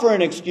doesn't offer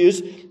an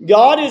excuse.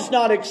 God is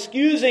not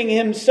excusing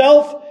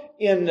himself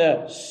in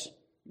this.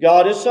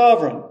 God is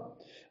sovereign.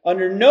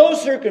 Under no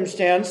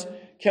circumstance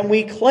can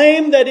we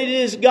claim that it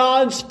is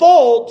God's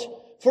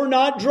fault for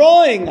not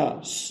drawing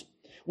us.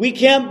 We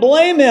can't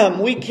blame him.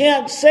 We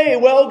can't say,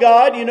 well,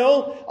 God,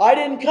 I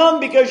didn't come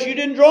because you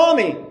didn't draw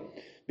me.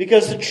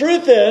 Because the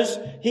truth is,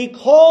 he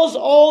calls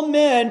all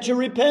men to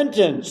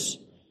repentance.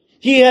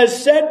 He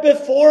has set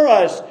before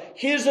us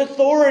his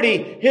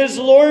authority, his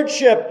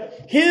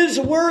lordship, his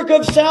work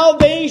of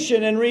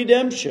salvation and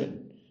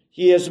redemption.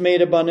 He has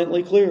made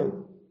abundantly clear.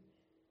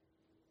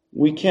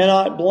 We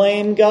cannot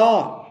blame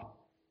God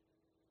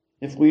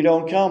if we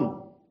don't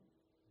come.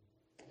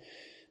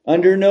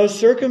 Under no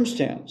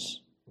circumstance.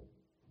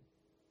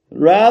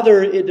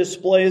 Rather, it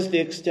displays the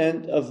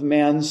extent of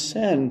man's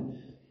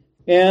sin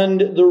and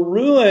the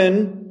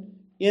ruin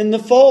in the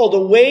fall, the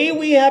way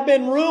we have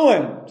been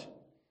ruined.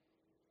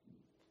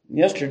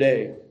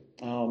 Yesterday,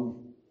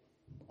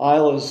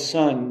 Isla's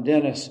son,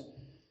 Dennis,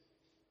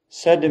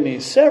 said to me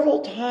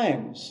several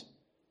times,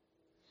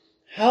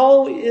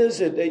 how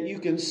is it that you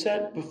can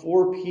set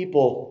before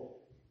people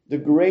the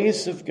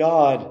grace of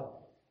God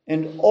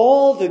and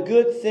all the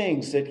good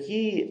things that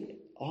he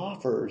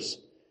offers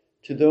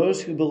to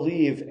those who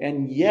believe,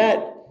 and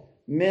yet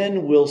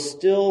men will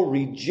still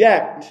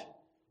reject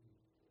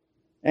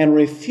and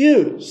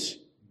refuse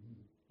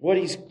what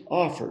he's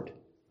offered?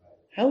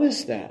 How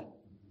is that?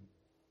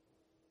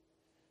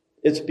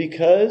 It's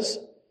because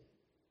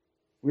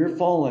we're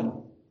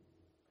fallen.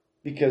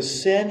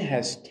 Because sin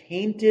has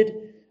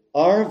tainted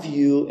our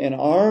view and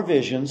our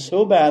vision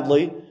so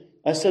badly.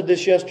 I said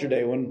this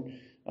yesterday when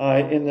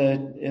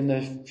in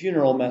the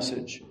funeral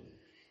message.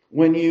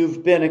 When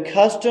you've been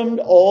accustomed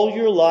all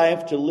your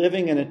life to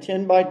living in a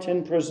 10 by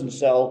 10 prison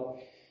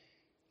cell,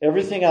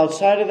 everything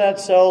outside of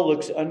that cell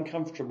looks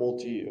uncomfortable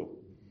to you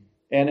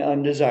and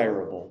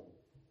undesirable.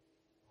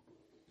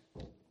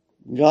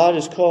 God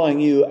is calling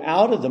you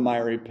out of the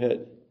miry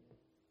pit,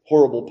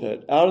 horrible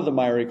pit, out of the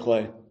miry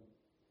clay,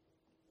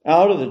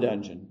 out of the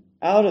dungeon.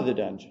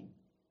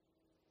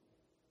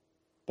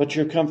 But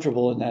you're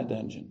comfortable in that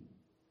dungeon.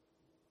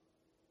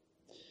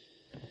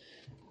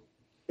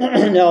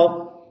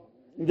 Now,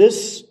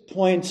 this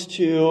points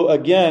to,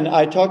 again,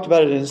 I talked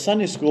about it in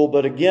Sunday school,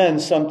 but again,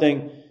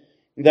 something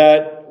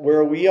that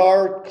where we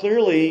are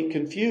clearly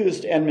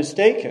confused and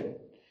mistaken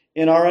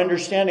in our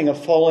understanding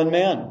of fallen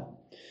man.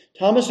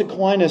 Thomas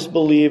Aquinas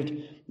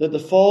believed that the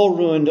fall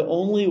ruined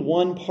only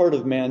one part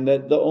of man,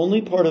 that the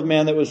only part of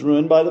man that was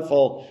ruined by the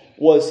fall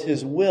was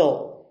his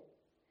will.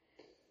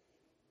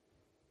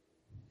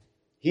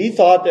 He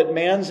thought that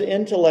man's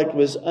intellect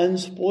was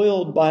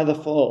unspoiled by the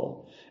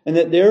fall, and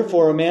that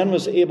therefore a man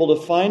was able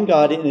to find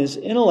God in his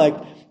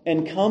intellect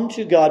and come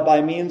to God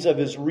by means of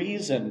his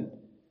reason.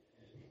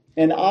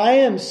 And I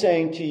am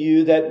saying to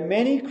you that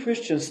many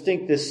Christians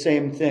think this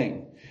same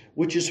thing,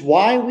 which is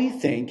why we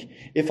think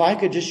if I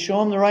could just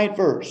show them the right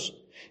verse,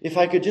 if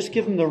I could just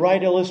give them the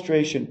right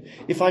illustration,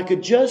 if I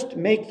could just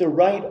make the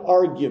right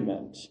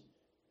argument,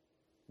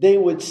 they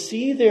would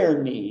see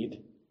their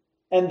need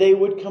and they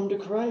would come to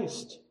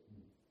Christ.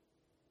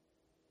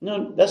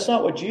 No, that's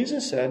not what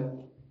Jesus said.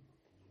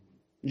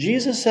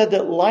 Jesus said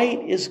that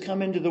light is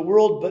come into the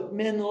world, but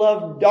men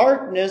love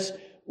darkness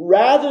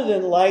rather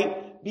than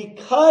light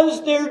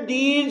because their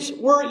deeds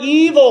were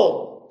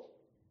evil.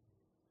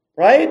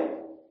 Right?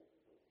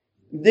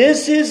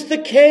 This is the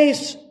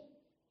case.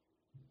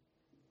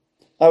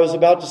 I was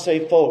about to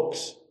say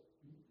folks.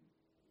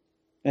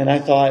 And I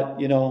thought,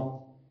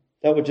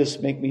 that would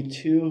just make me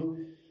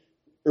too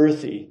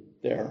earthy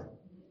there.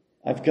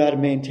 I've got to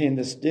maintain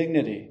this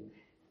dignity.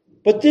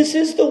 But this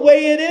is the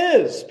way it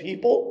is,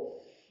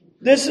 people.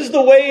 This is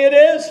the way it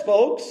is,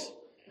 folks.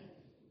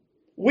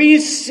 We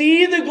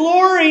see the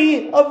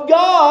glory of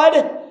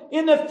God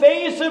in the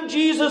face of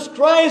Jesus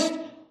Christ,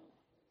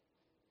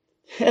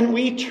 and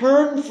we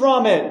turn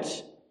from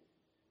it.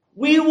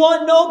 We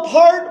want no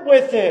part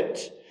with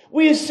it.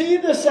 We see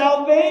the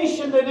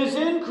salvation that is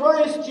in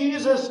Christ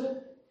Jesus,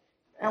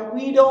 and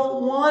we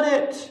don't want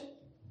it.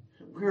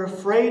 We're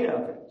afraid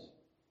of it.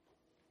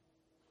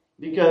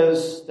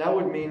 because that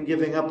would mean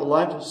giving up a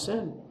life of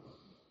sin.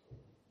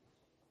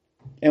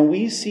 And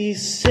we see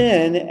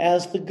sin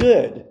as the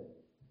good.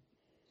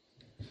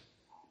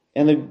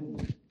 And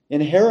the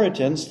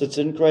inheritance that's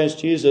in Christ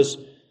Jesus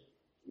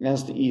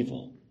as the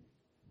evil.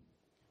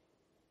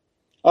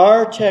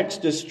 Our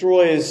text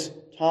destroys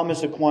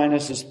Thomas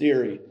Aquinas'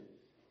 theory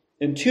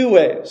in two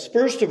ways.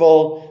 First of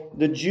all,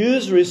 the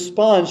Jews'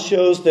 response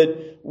shows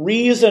that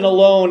reason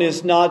alone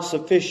is not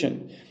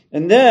sufficient.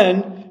 And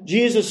then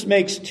Jesus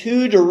makes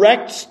two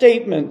direct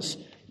statements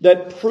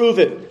that prove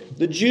it.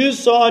 The Jews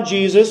saw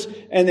Jesus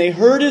and they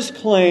heard his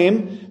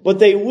claim, but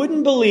they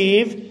wouldn't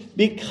believe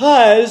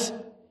because,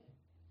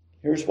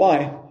 here's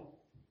why.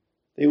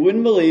 They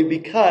wouldn't believe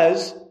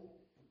because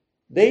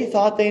they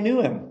thought they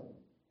knew him.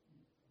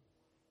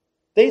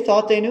 They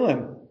thought they knew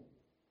him.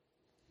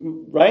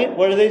 Right?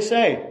 What do they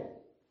say?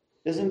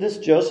 Isn't this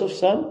Joseph's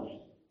son?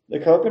 The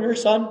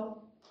carpenter's son?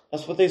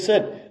 That's what they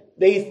said.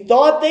 They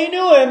thought they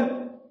knew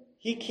him.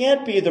 He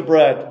can't be the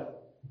bread.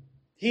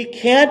 He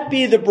can't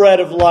be the bread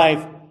of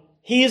life.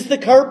 He's the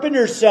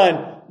carpenter's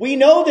son. We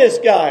know this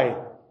guy,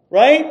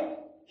 right?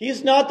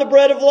 He's not the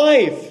bread of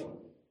life.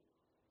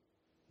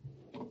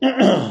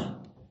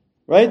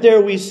 Right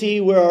there we see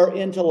where our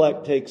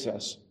intellect takes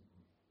us.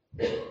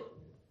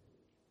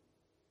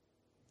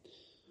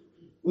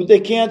 They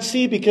can't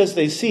see because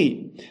they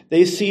see.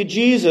 They see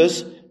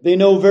Jesus. They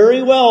know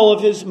very well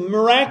of his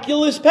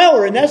miraculous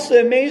power. And that's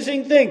the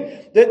amazing thing.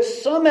 That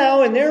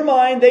somehow in their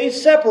mind they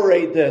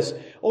separate this.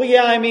 Oh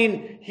yeah, I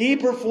mean, he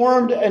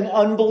performed an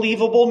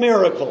unbelievable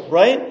miracle,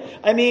 right?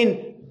 I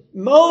mean,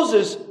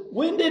 Moses,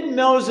 when did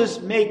Moses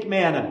make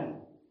manna?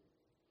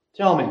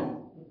 Tell me.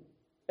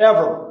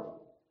 Ever.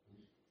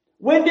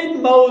 When did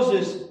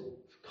Moses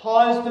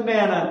cause the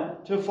manna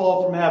to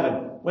fall from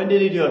heaven? When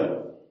did he do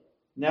it?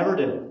 Never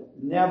did.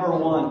 Never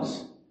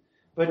once.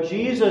 But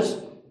Jesus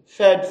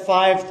fed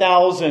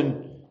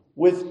 5,000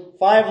 with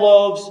 5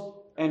 loaves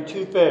and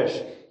 2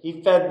 fish.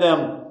 He fed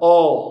them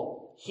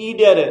all. He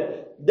did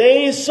it.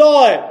 They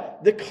saw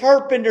it. The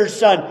carpenter's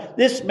son.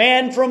 This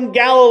man from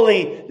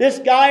Galilee. This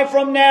guy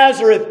from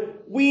Nazareth.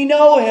 We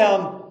know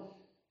him.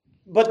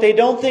 But they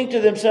don't think to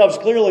themselves,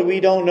 clearly we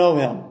don't know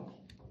him.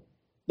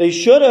 They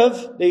should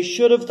have. They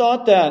should have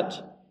thought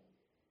that.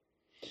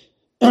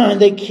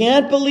 They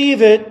can't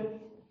believe it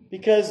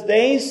because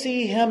they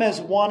see him as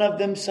one of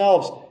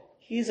themselves.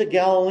 He's a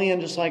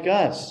Galilean just like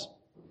us.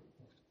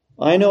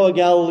 I know a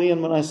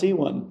Galilean when I see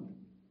one.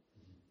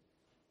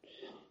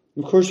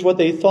 Of course, what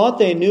they thought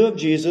they knew of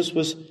Jesus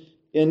was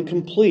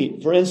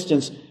incomplete. For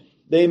instance,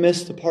 they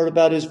missed the part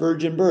about his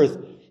virgin birth.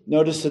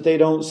 Notice that they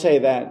don't say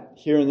that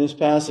here in this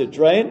passage,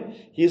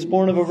 right? He's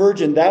born of a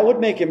virgin. That would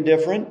make him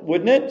different,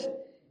 wouldn't it?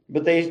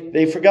 But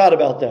they forgot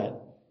about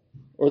that.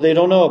 Or they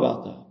don't know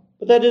about that.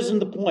 But that isn't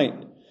the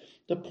point.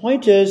 The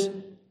point is,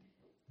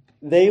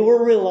 they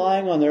were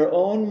relying on their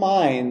own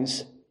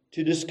minds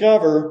to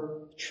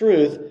discover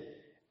truth,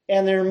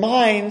 and their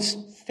minds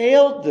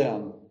failed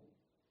them.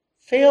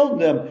 Failed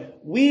them.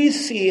 We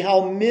see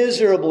how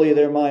miserably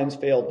their minds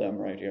failed them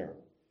right here.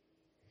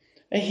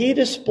 And he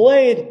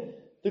displayed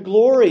the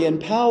glory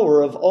and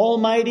power of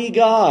Almighty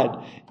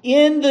God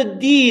in the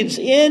deeds,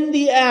 in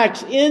the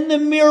acts, in the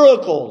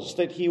miracles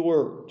that he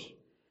worked.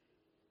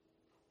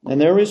 And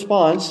their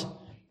response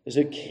is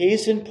a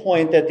case in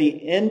point that the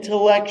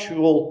intellect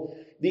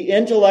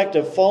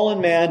of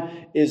fallen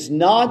man is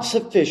not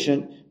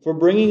sufficient for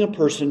bringing a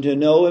person to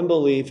know and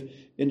believe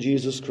in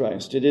Jesus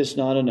Christ. It is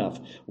not enough.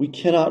 We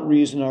cannot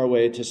reason our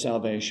way to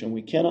salvation.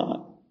 We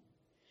cannot.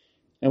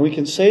 And we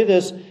can say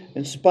this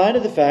in spite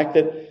of the fact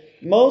that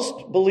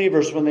most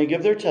believers, when they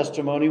give their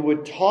testimony,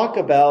 would talk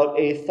about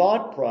a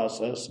thought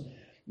process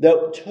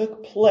that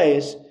took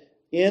place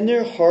in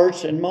their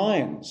hearts and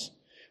minds.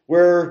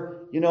 Where,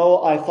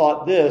 I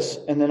thought this,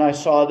 and then I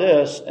saw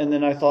this, and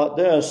then I thought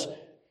this.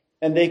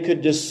 And they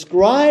could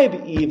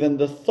describe even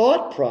the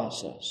thought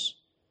process.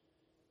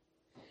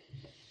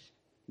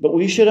 But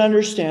we should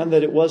understand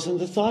that it wasn't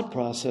the thought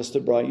process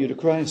that brought you to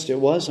Christ. It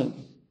wasn't.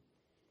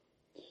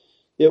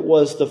 It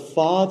was the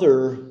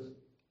Father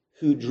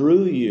who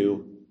drew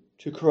you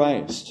to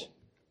Christ.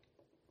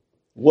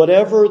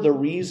 Whatever the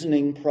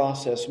reasoning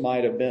process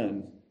might have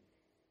been,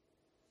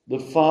 the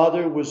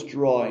Father was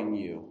drawing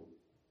you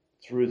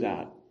through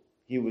that.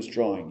 He was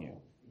drawing you.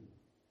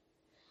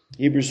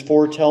 Hebrews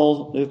 4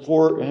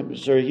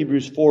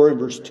 and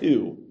verse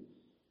 2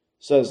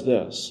 says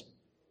this: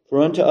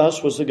 For unto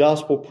us was the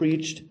gospel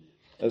preached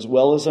as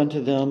well as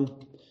unto them,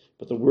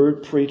 but the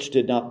word preached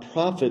did not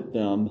profit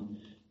them,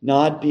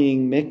 not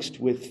being mixed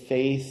with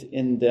faith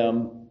in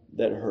them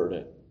that heard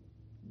it.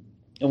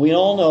 And we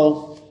all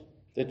know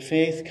that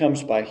faith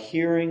comes by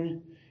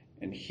hearing,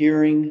 and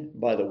hearing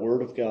by the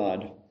word of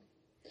God.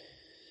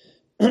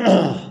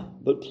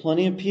 But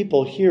plenty of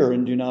people hear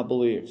and do not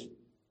believe.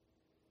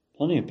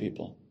 Plenty of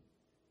people.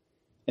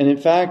 And in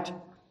fact,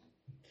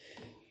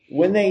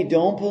 when they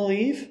don't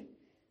believe,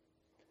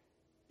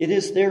 it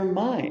is their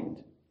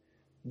mind,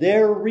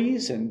 their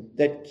reason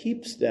that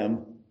keeps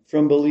them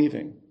from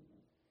believing.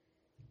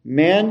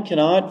 Man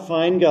cannot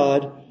find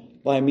God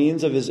by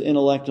means of his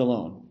intellect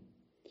alone.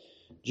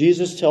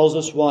 Jesus tells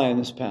us why in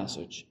this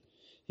passage.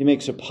 He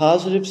makes a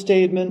positive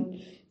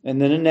statement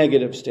and then a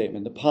negative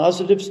statement. The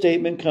positive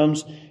statement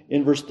comes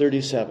in verse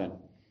 37.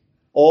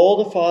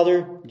 All the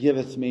Father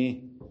giveth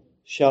me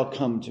shall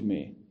come to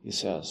me, he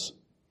says.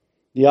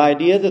 The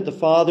idea that the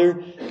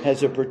Father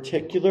has a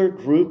particular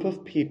group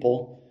of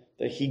people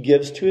that he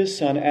gives to his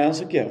Son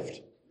as a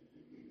gift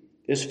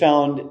is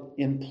found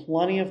in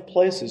plenty of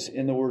places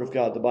in the Word of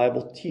God. The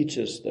Bible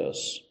teaches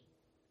this.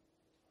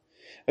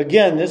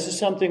 Again, this is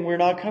something we're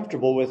not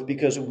comfortable with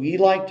because we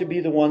like to be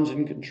the ones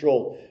in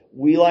control.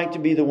 We like to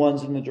be the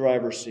ones in the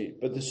driver's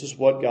seat. But this is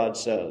what God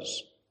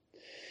says.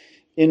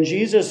 In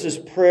Jesus'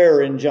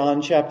 prayer in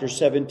John chapter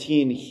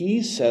 17,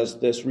 he says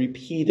this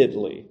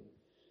repeatedly.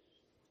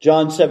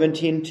 John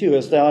 17:2,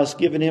 as thou hast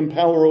given him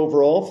power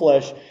over all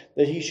flesh,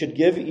 that he should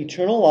give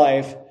eternal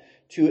life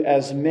to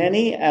as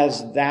many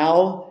as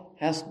thou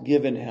hast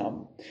given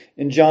him.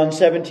 In John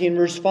 17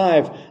 verse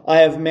 5, I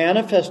have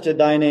manifested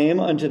thy name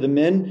unto the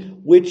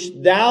men which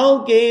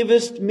thou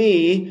gavest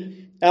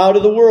me out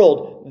of the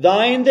world.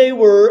 Thine they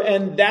were,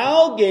 and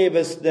thou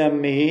gavest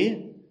them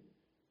me,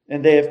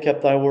 and they have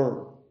kept thy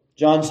word.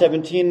 John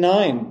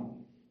 17:9,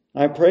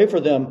 I pray for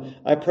them.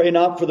 I pray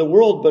not for the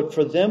world, but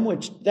for them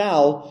which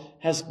thou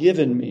hast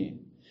given me,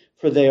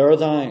 for they are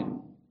thine.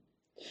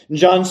 In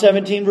John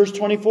 17 verse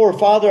 24,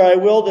 Father, I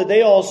will that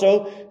they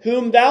also,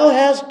 whom thou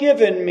hast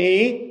given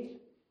me,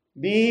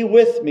 be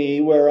with me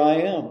where I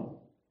am.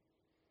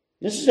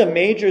 This is a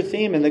major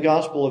theme in the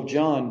Gospel of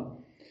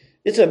John.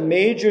 It's a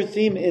major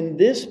theme in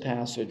this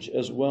passage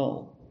as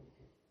well.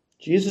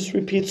 Jesus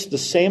repeats the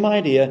same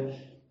idea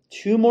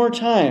 2 more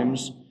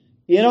times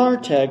in our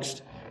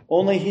text,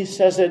 only he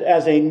says it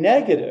as a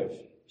negative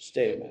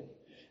statement.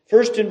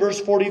 First in verse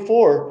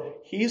 44,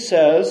 he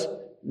says,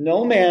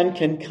 no man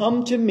can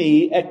come to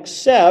me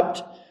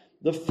except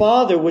the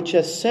Father which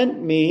hath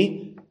sent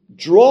me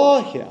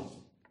draw him.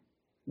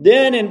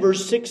 Then in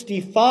verse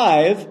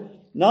 65,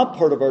 not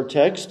part of our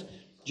text,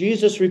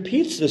 Jesus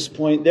repeats this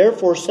point.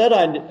 Therefore said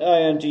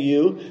I unto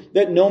you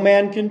that no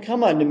man can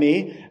come unto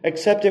me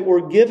except it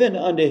were given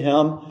unto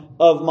him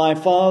of my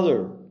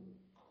Father.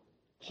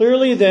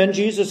 Clearly then,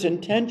 Jesus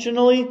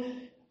intentionally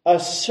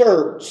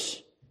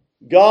asserts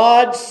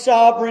God's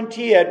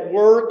sovereignty at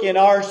work in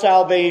our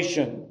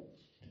salvation.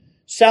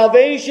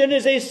 Salvation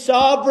is a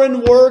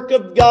sovereign work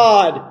of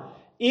God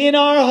in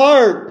our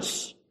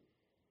hearts.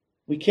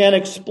 We can't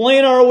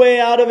explain our way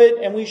out of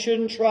it, and we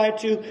shouldn't try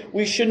to.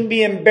 We shouldn't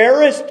be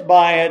embarrassed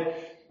by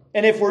it.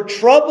 And if we're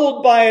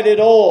troubled by it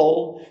at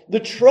all, the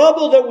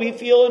trouble that we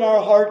feel in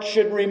our hearts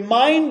should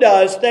remind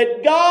us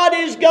that God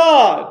is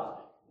God,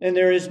 and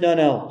there is none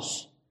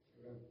else.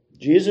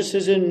 Jesus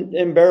isn't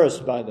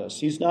embarrassed by this.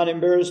 He's not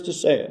embarrassed to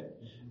say it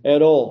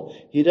at all.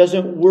 He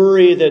doesn't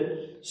worry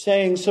that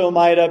saying so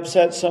might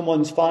upset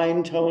someone's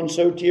fine-tuned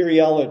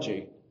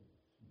soteriology.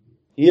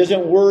 He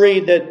isn't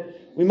worried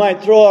that we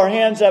might throw our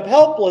hands up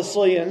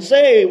helplessly and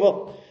say,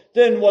 well,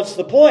 then what's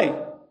the point?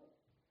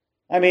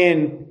 I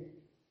mean,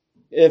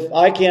 if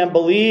I can't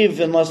believe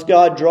unless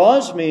God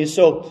draws me,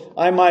 so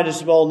I might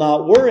as well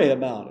not worry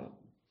about it.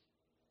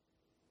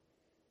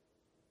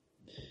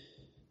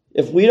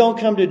 If we don't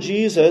come to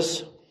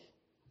Jesus,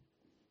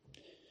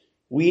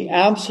 we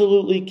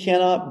absolutely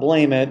cannot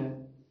blame it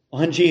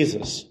on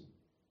Jesus.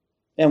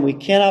 And we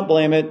cannot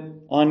blame it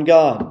on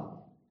God.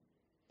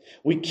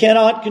 We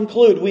cannot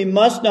conclude, we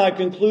must not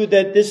conclude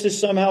that this is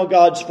somehow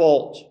God's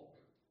fault.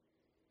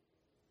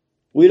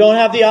 We don't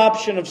have the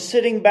option of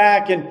sitting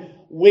back and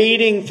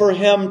waiting for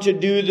him to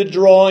do the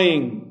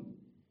drawing.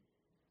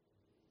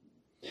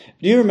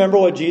 Do you remember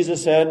what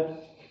Jesus said?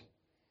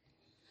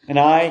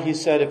 And he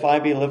said, if I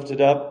be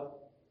lifted up,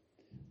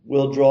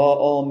 will draw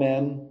all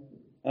men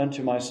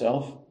unto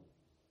myself.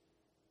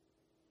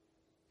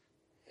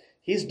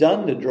 He's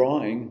done the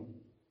drawing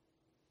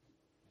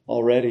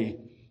already.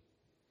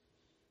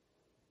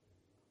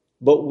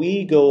 But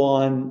we go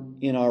on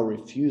in our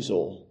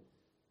refusal,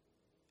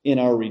 in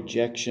our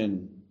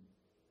rejection.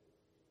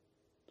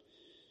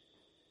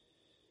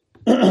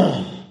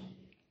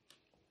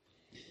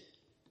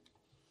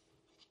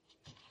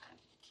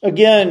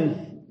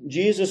 Again,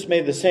 Jesus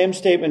made the same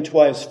statement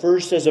twice,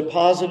 first as a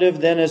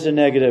positive, then as a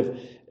negative.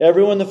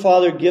 Everyone the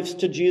Father gives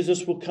to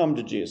Jesus will come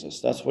to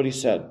Jesus. That's what he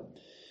said.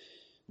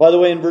 By the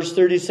way, in verse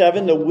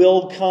 37, the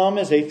will come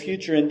is a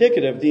future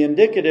indicative. The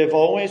indicative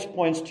always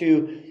points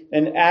to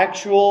an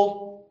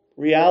actual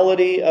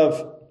reality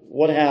of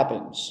what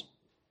happens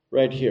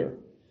right here.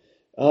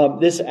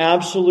 This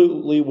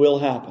absolutely will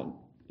happen,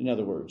 in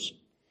other words.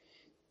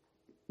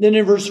 Then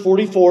in verse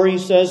 44, he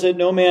says that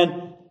no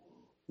man,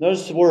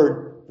 notice the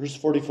word, verse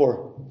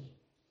 44.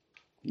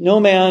 No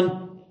man,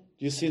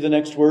 do you see the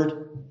next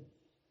word?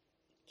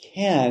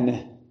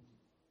 Can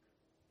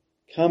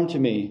come to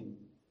me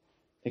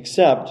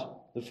except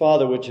the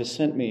Father which has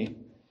sent me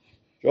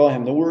draw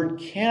him. The word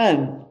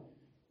can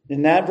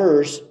in that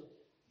verse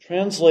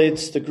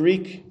translates the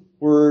Greek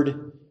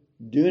word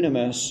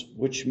dunamis,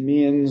 which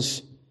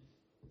means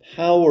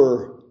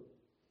power,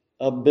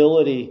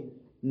 ability.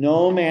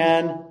 No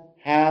man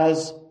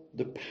has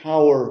the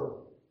power,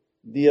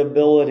 the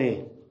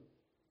ability,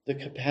 the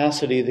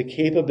capacity, the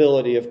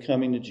capability of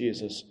coming to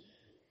Jesus.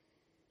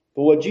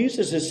 But what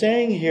Jesus is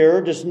saying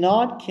here does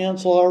not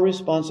cancel our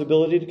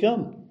responsibility to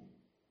come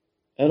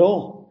at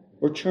all,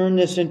 or turn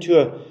this into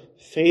a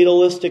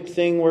fatalistic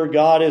thing where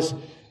God is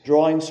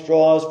drawing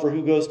straws for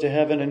who goes to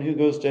heaven and who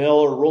goes to hell,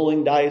 or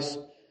rolling dice,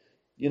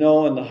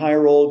 and the high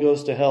roll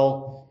goes to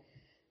hell,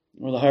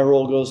 or the high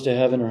roll goes to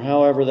heaven, or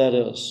however that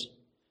is.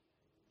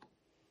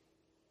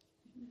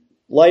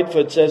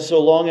 Lightfoot says,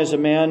 so long as a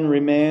man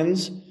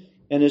remains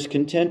and is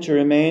content to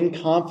remain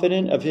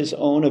confident of his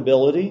own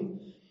ability,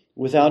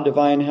 without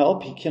divine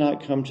help, he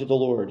cannot come to the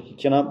Lord. He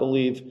cannot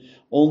believe.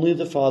 Only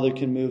the Father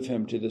can move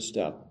him to this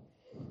step.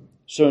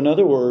 So in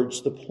other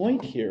words, the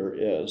point here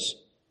is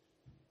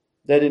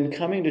that in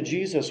coming to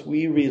Jesus,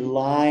 we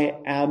rely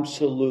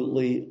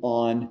absolutely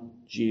on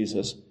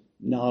Jesus,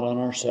 not on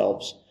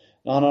ourselves,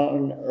 not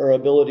on our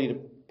ability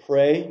to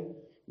pray,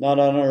 not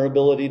on our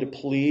ability to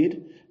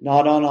plead,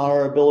 not on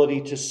our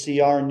ability to see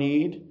our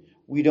need.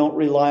 We don't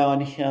rely on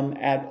Him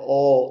at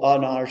all,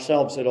 on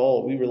ourselves at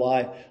all. We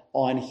rely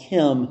on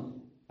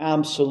Him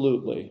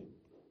absolutely,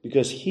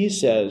 because He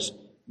says,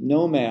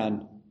 no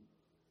man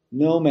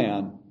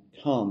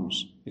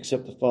comes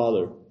except the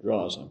Father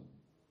draws him.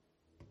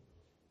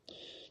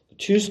 The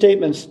two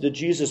statements that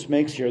Jesus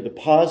makes here, the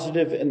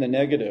positive and the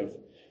negative,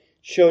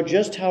 show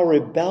just how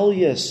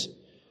rebellious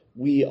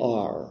we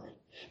are.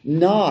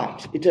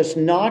 It does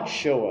not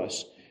show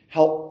us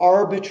how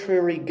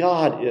arbitrary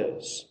God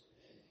is.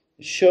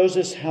 It shows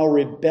us how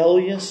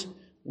rebellious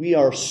we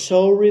are,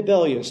 so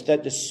rebellious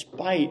that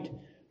despite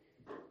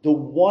the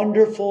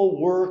wonderful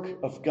work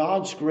of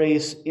God's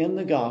grace in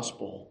the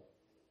gospel,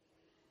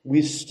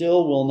 we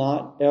still will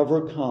not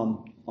ever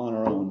come on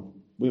our own.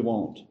 We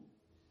won't.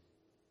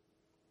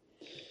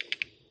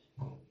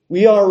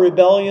 We are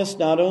rebellious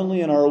not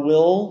only in our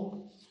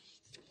will,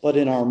 but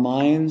in our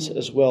minds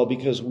as well,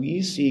 because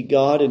we see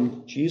God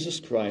in Jesus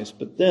Christ.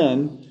 But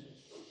then,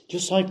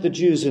 just like the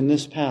Jews in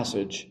this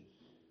passage,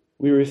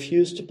 we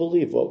refuse to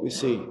believe what we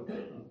see.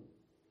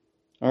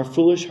 Our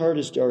foolish heart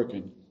is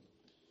darkened.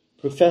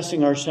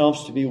 Professing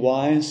ourselves to be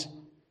wise,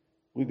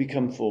 we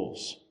become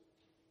fools.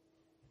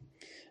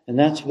 And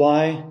that's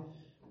why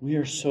we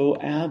are so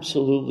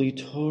absolutely,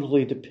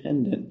 totally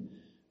dependent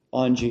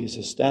on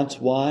Jesus. That's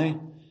why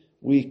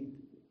when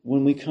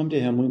we come to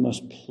Him, we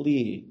must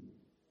plead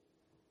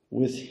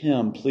with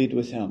Him.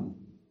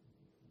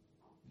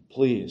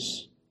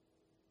 Please,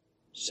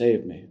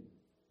 save me.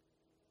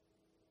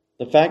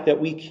 The fact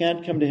that we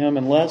can't come to Him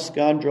unless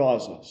God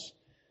draws us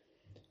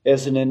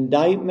is an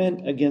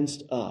indictment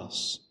against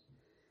us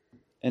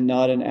and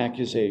not an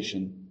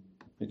accusation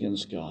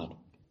against God.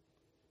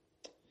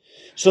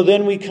 So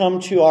then we come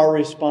to our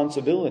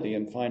responsibility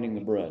in finding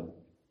the bread. And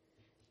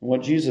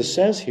what Jesus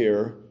says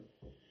here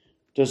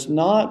does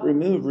not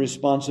remove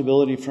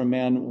responsibility from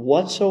man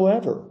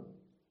whatsoever.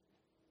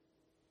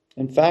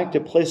 In fact,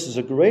 it places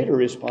a greater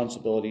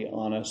responsibility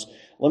on us.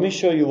 Let me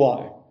show you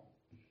why.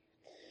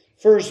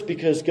 First,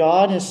 because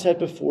God has set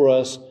before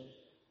us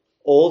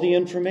all the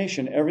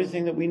information,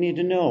 everything that we need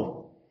to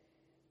know,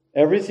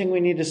 everything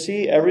we need to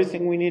see,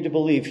 everything we need to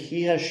believe.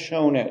 He has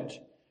shown it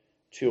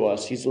to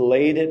us. He's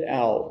laid it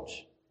out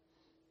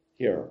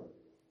here.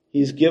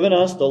 He's given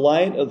us the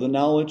light of the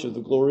knowledge of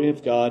the glory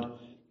of God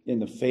in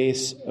the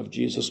face of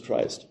Jesus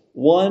Christ.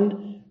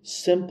 One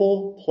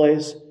simple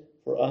place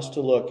for us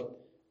to look,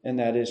 and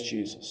that is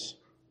Jesus.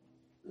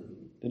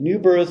 The new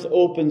birth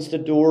opens the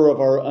door of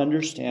our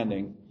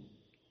understanding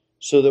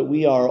so that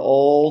we are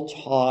all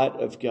taught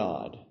of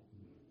God.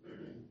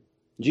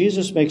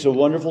 Jesus makes a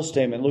wonderful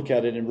statement. Look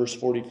at it in verse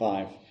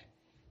 45.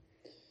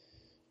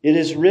 It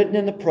is written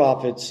in the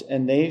prophets,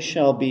 and they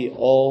shall be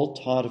all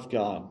taught of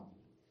God.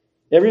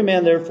 Every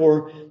man,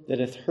 therefore, that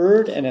hath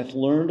heard and hath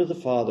learned of the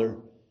Father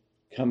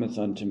cometh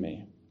unto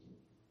me.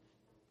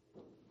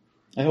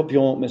 I hope you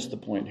won't miss the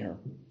point here.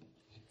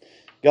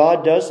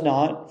 God does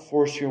not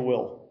force your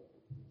will.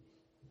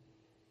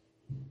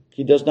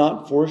 He does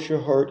not force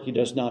your heart. He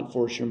does not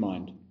force your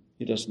mind.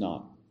 He does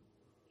not.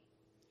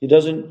 He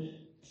doesn't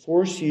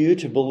force you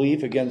to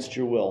believe against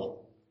your will.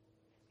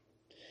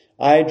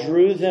 I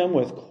drew them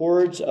with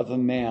cords of a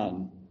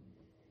man,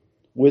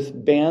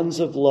 with bands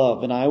of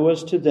love, and I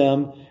was to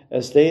them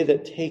as they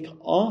that take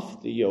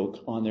off the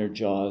yoke on their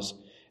jaws,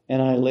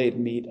 and I laid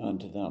meat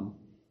unto them.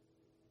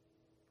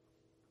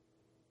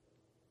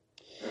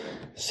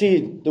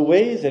 See, the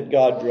way that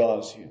God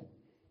draws you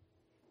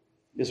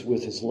is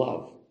with His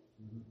love.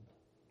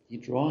 He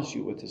draws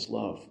you with His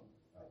love.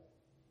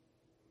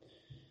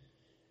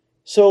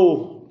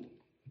 So,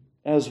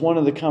 as one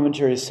of the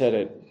commentaries said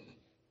it,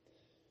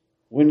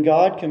 when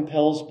God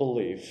compels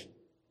belief,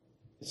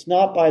 it's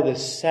not by the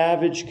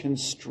savage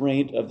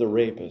constraint of the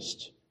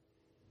rapist,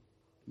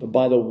 but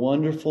by the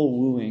wonderful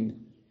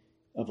wooing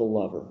of a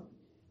lover.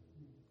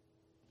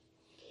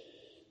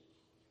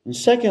 And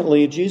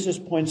secondly, Jesus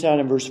points out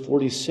in verse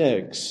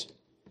 46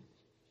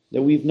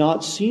 that we've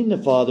not seen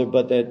the Father,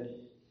 but that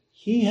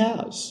He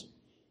has.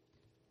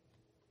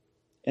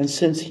 And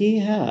since He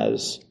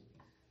has,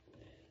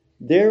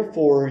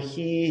 Therefore,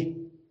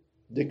 he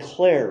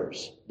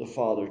declares the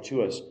Father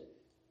to us,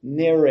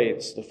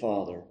 narrates the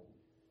Father,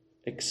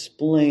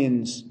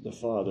 explains the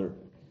Father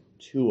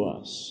to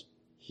us.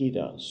 He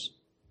does.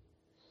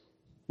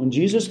 When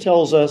Jesus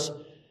tells us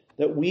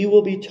that we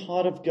will be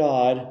taught of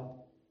God,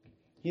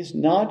 he's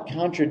not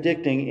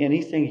contradicting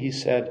anything he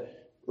said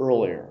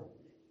earlier.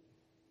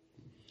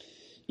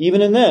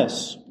 Even in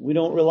this, we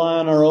don't rely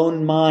on our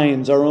own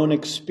minds, our own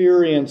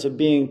experience of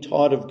being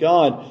taught of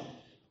God.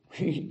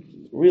 We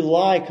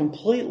rely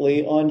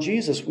completely on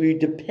Jesus. We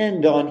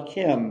depend on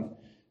him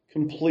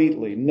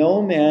completely.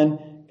 No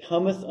man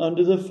cometh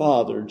unto the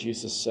Father,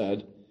 Jesus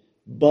said,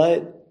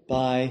 but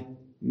by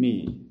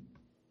me.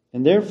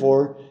 And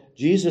therefore,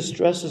 Jesus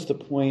stresses the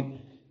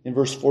point in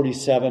verse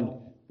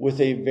 47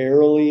 with a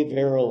verily,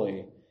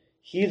 verily.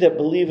 He that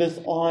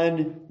believeth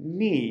on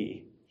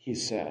me, he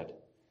said,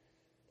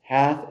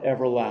 hath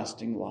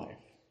everlasting life.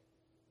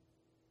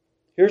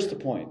 Here's the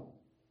point.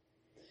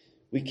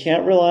 We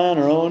can't rely on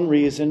our own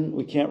reason.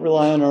 We can't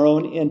rely on our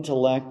own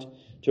intellect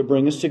to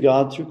bring us to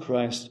God through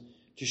Christ,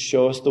 to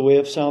show us the way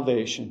of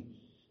salvation.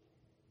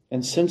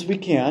 And since we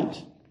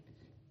can't,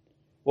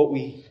 what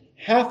we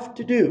have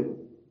to do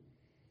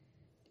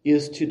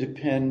is to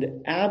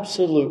depend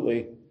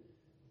absolutely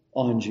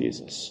on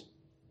Jesus.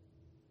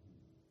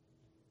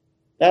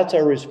 That's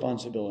our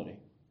responsibility.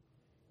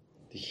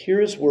 To hear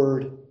his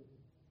word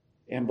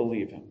and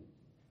believe him.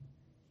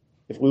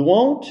 If we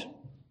won't,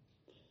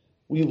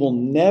 we will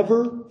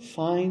never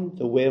find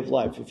the way of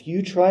life. If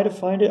you try to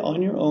find it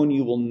on your own,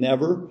 you will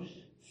never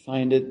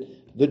find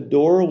it. The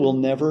door will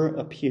never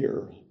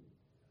appear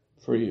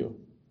for you.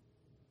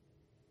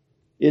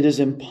 It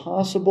is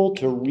impossible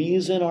to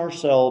reason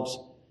ourselves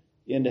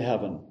into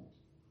heaven.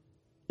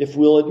 If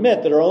we'll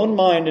admit that our own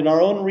mind and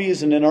our own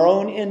reason and our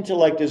own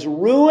intellect is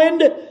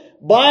ruined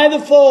by the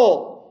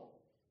fall,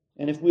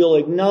 and if we'll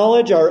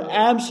acknowledge our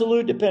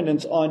absolute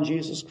dependence on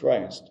Jesus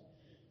Christ,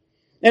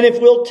 and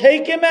if we'll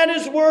take him at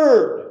his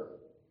word,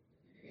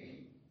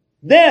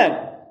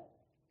 then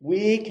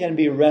we can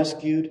be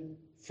rescued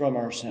from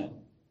our sin.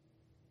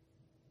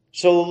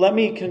 So let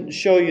me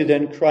show you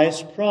then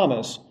Christ's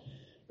promise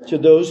to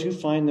those who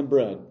find the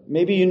bread.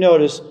 Maybe you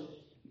notice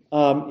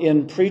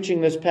in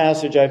preaching this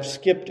passage, I've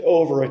skipped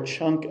over a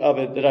chunk of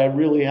it that I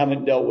really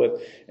haven't dealt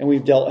with. And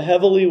we've dealt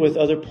heavily with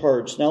other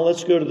parts. Now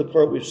let's go to the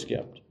part we've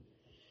skipped.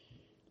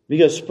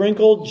 Because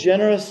sprinkled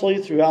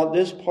generously throughout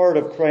this part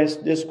of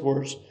Christ's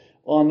discourse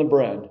on the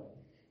bread,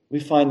 we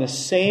find the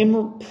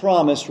same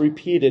promise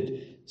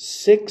repeated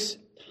 6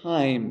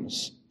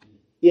 times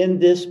in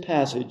this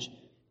passage.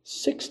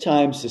 6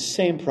 times the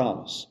same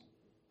promise.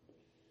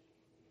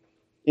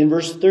 In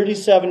verse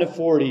 37 to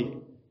 40,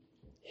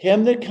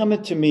 him that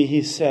cometh to me,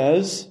 he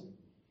says,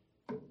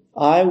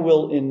 I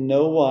will in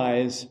no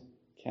wise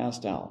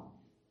cast out.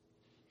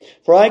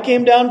 For I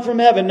came down from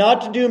heaven,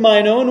 not to do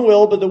mine own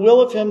will, but the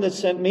will of him that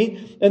sent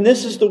me. And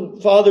this is the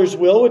Father's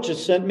will which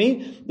has sent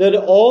me, that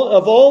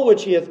of all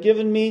which he hath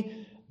given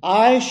me,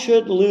 I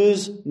should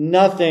lose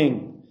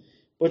nothing,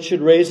 but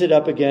should raise it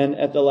up again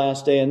at the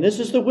last day. And this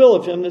is the will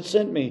of him that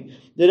sent me,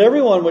 that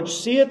everyone which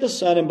seeth the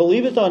Son and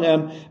believeth on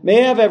him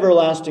may have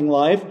everlasting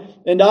life,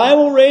 and I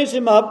will raise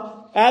him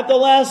up at the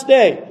last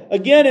day.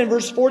 Again in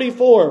verse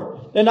 44,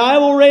 and I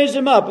will raise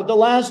him up at the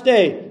last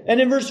day. And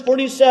in verse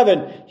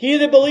 47, he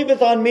that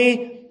believeth on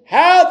me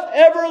hath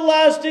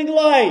everlasting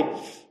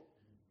life.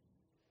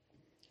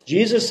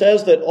 Jesus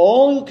says that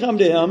all who come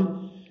to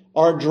him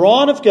are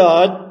drawn of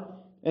God,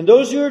 and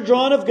those who are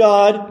drawn of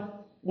God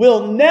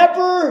will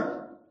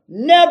never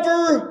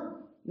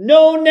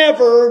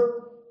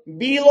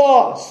be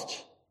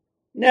lost.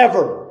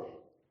 Never.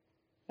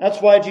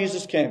 That's why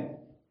Jesus came.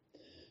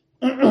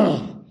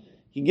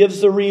 He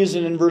gives the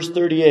reason in verse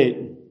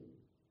 38.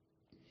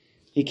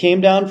 He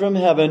came down from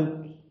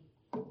heaven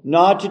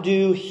not to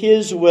do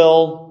his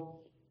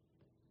will,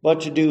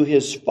 but to do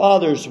his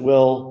Father's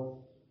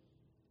will.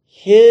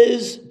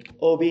 His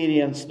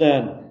obedience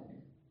then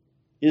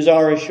is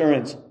our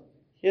assurance.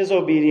 His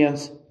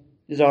obedience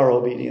is our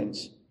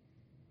obedience.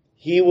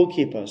 He will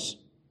keep us.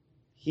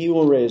 He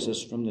will raise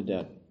us from the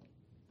dead.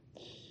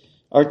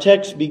 Our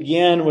text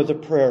began with a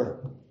prayer.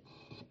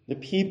 The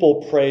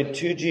people prayed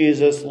to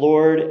Jesus,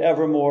 Lord,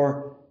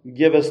 evermore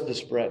give us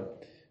this bread.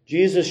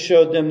 Jesus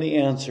showed them the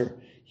answer.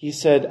 He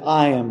said,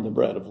 I am the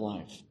bread of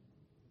life.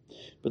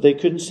 But they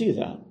couldn't see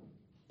that.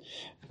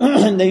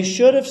 They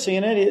should have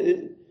seen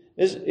it.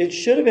 It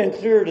should have been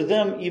clearer to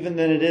them even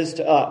than it is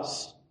to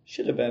us.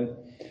 Should have been.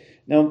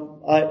 Now,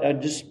 I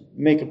just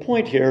make a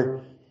point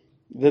here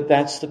that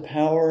that's the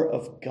power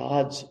of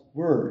God's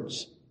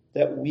words,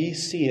 that we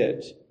see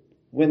it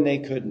when they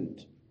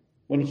couldn't.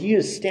 When he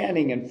is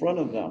standing in front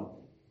of them,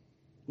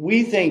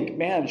 we think,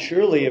 man,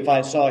 surely if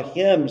I saw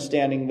him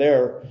standing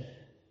there,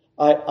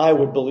 I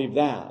would believe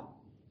that.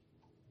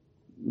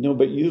 No,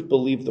 but you've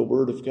believed the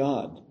word of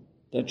God.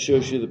 That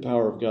shows you the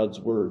power of God's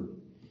word.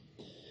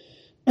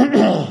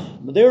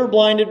 But they were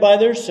blinded by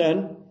their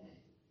sin,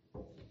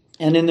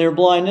 and in their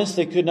blindness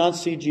they could not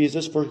see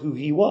Jesus for who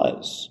he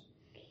was.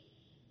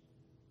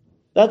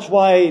 That's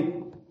why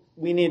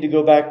we need to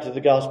go back to the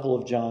Gospel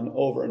of John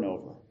over and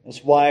over.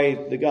 That's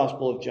why the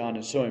Gospel of John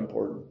is so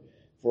important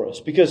for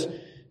us. Because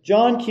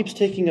John keeps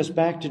taking us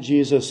back to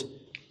Jesus,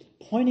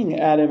 pointing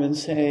at him and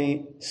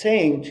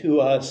saying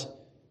to us,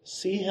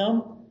 see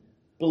him,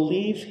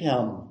 believe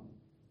him,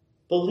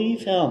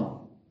 believe him.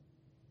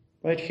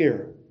 Right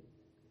here.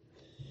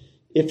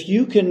 If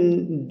you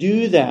can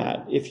do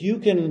that, if you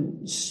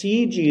can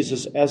see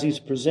Jesus as he's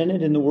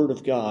presented in the Word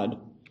of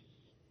God,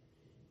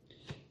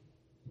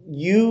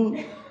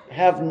 you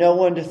have no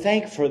one to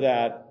thank for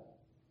that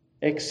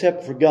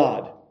except for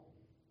God.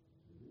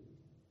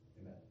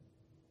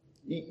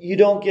 You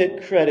don't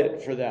get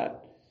credit for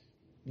that.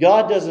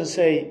 God doesn't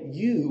say,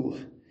 you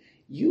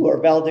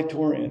are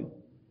valedictorian.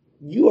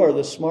 You are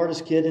the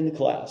smartest kid in the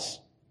class.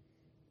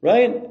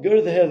 Right? Go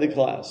to the head of the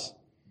class.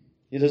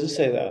 He doesn't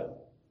say that.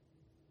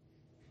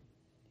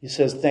 He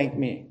says, thank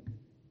me.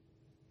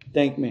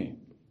 Thank me.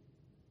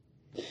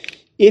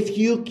 If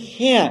you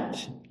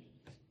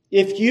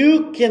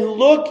can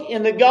look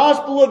in the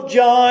Gospel of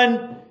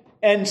John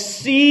and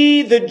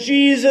see the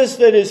Jesus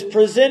that is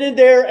presented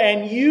there,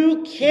 and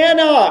you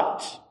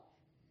cannot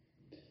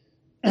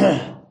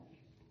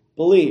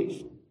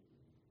believe,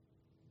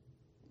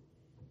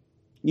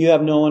 you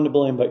have no one to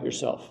blame but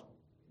yourself.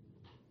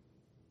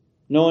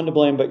 No one to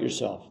blame but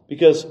yourself.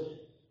 Because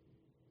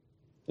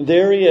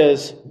there he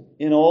is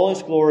in all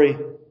his glory,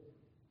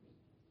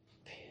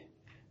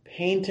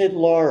 painted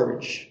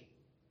large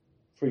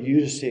for you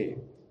to see.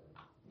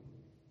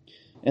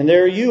 And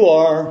there you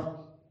are,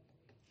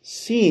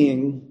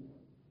 seeing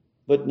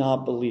but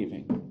not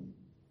believing.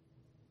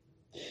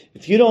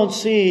 If you don't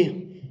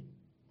see,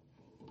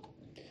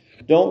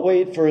 don't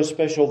wait for a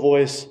special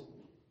voice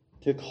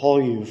to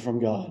call you from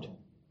God.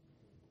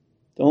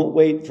 Don't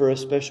wait for a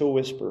special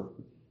whisper.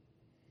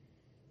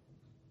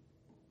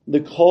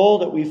 The call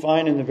that we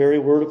find in the very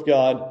Word of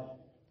God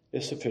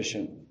is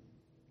sufficient.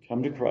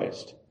 Come to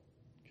Christ.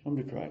 Come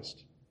to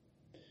Christ.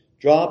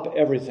 Drop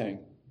everything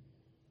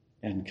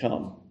and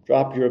come.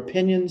 Drop your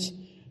opinions,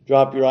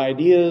 drop your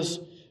ideas,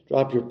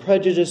 drop your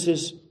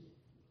prejudices,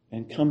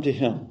 and come to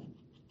Him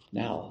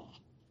now.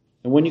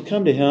 And when you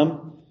come to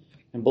Him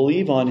and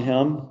believe on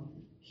Him,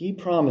 He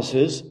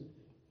promises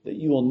that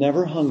you will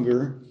never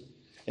hunger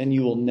and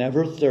you will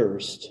never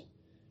thirst.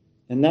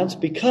 And that's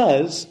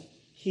because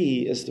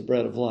He is the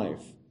bread of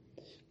life.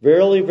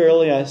 Verily,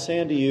 verily, I say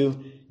unto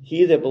you,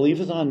 he that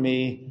believeth on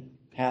me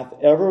hath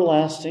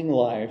everlasting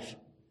life.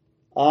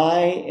 I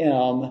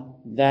am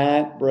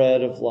that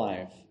bread of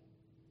life.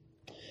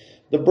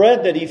 The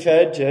bread that he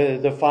fed to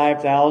the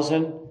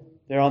 5,000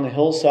 there on the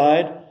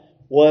hillside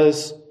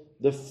was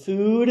the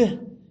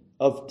food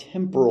of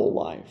temporal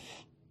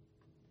life.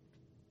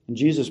 And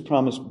Jesus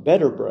promised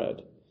better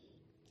bread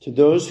to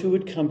those who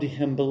would come to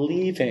Him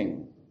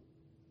believing.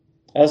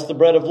 As the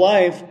bread of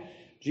life,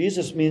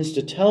 Jesus means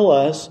to tell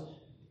us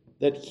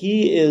that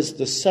He is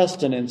the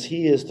sustenance,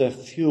 He is the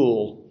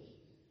fuel,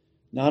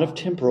 not of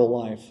temporal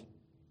life,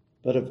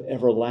 but of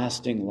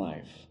everlasting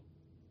life.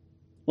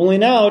 Only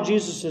now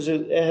Jesus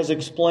has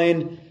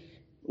explained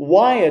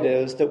why it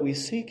is that we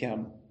seek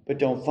Him but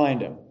don't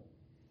find Him.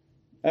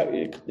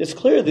 It's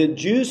clear that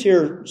Jews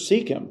here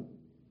seek Him.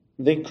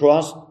 They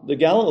crossed the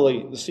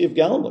Sea of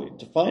Galilee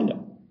to find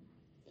Him.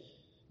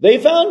 They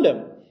found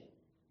Him.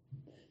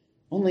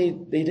 Only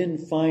they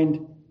didn't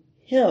find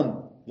Him,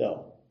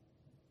 though.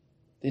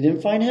 They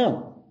didn't find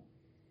Him.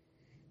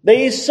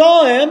 They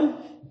saw Him,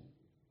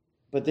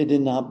 but they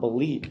did not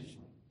believe.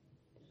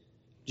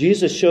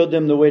 Jesus showed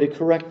them the way to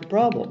correct the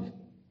problem.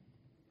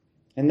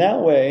 And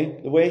that way,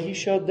 the way He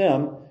showed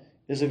them,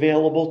 is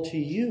available to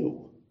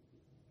you.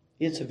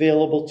 It's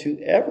available to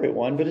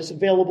everyone, but it's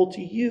available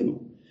to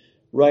you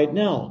right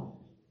now.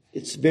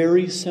 It's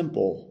very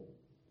simple.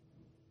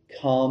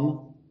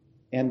 Come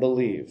and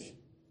believe.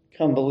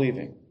 Come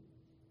believing.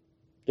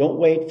 Don't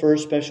wait for a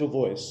special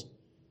voice.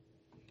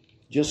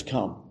 Just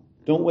come.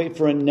 Don't wait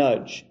for a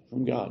nudge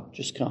from God.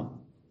 Just come.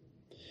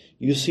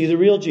 You see the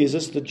real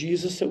Jesus, the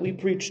Jesus that we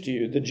preach to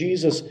you, the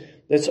Jesus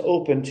that's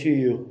open to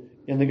you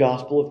in the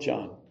Gospel of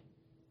John.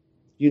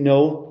 You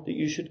know that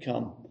you should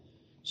come.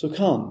 So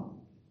come,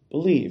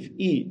 believe,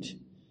 eat,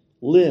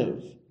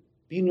 live,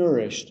 be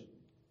nourished,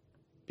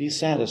 be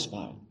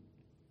satisfied.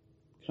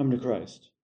 Come to Christ.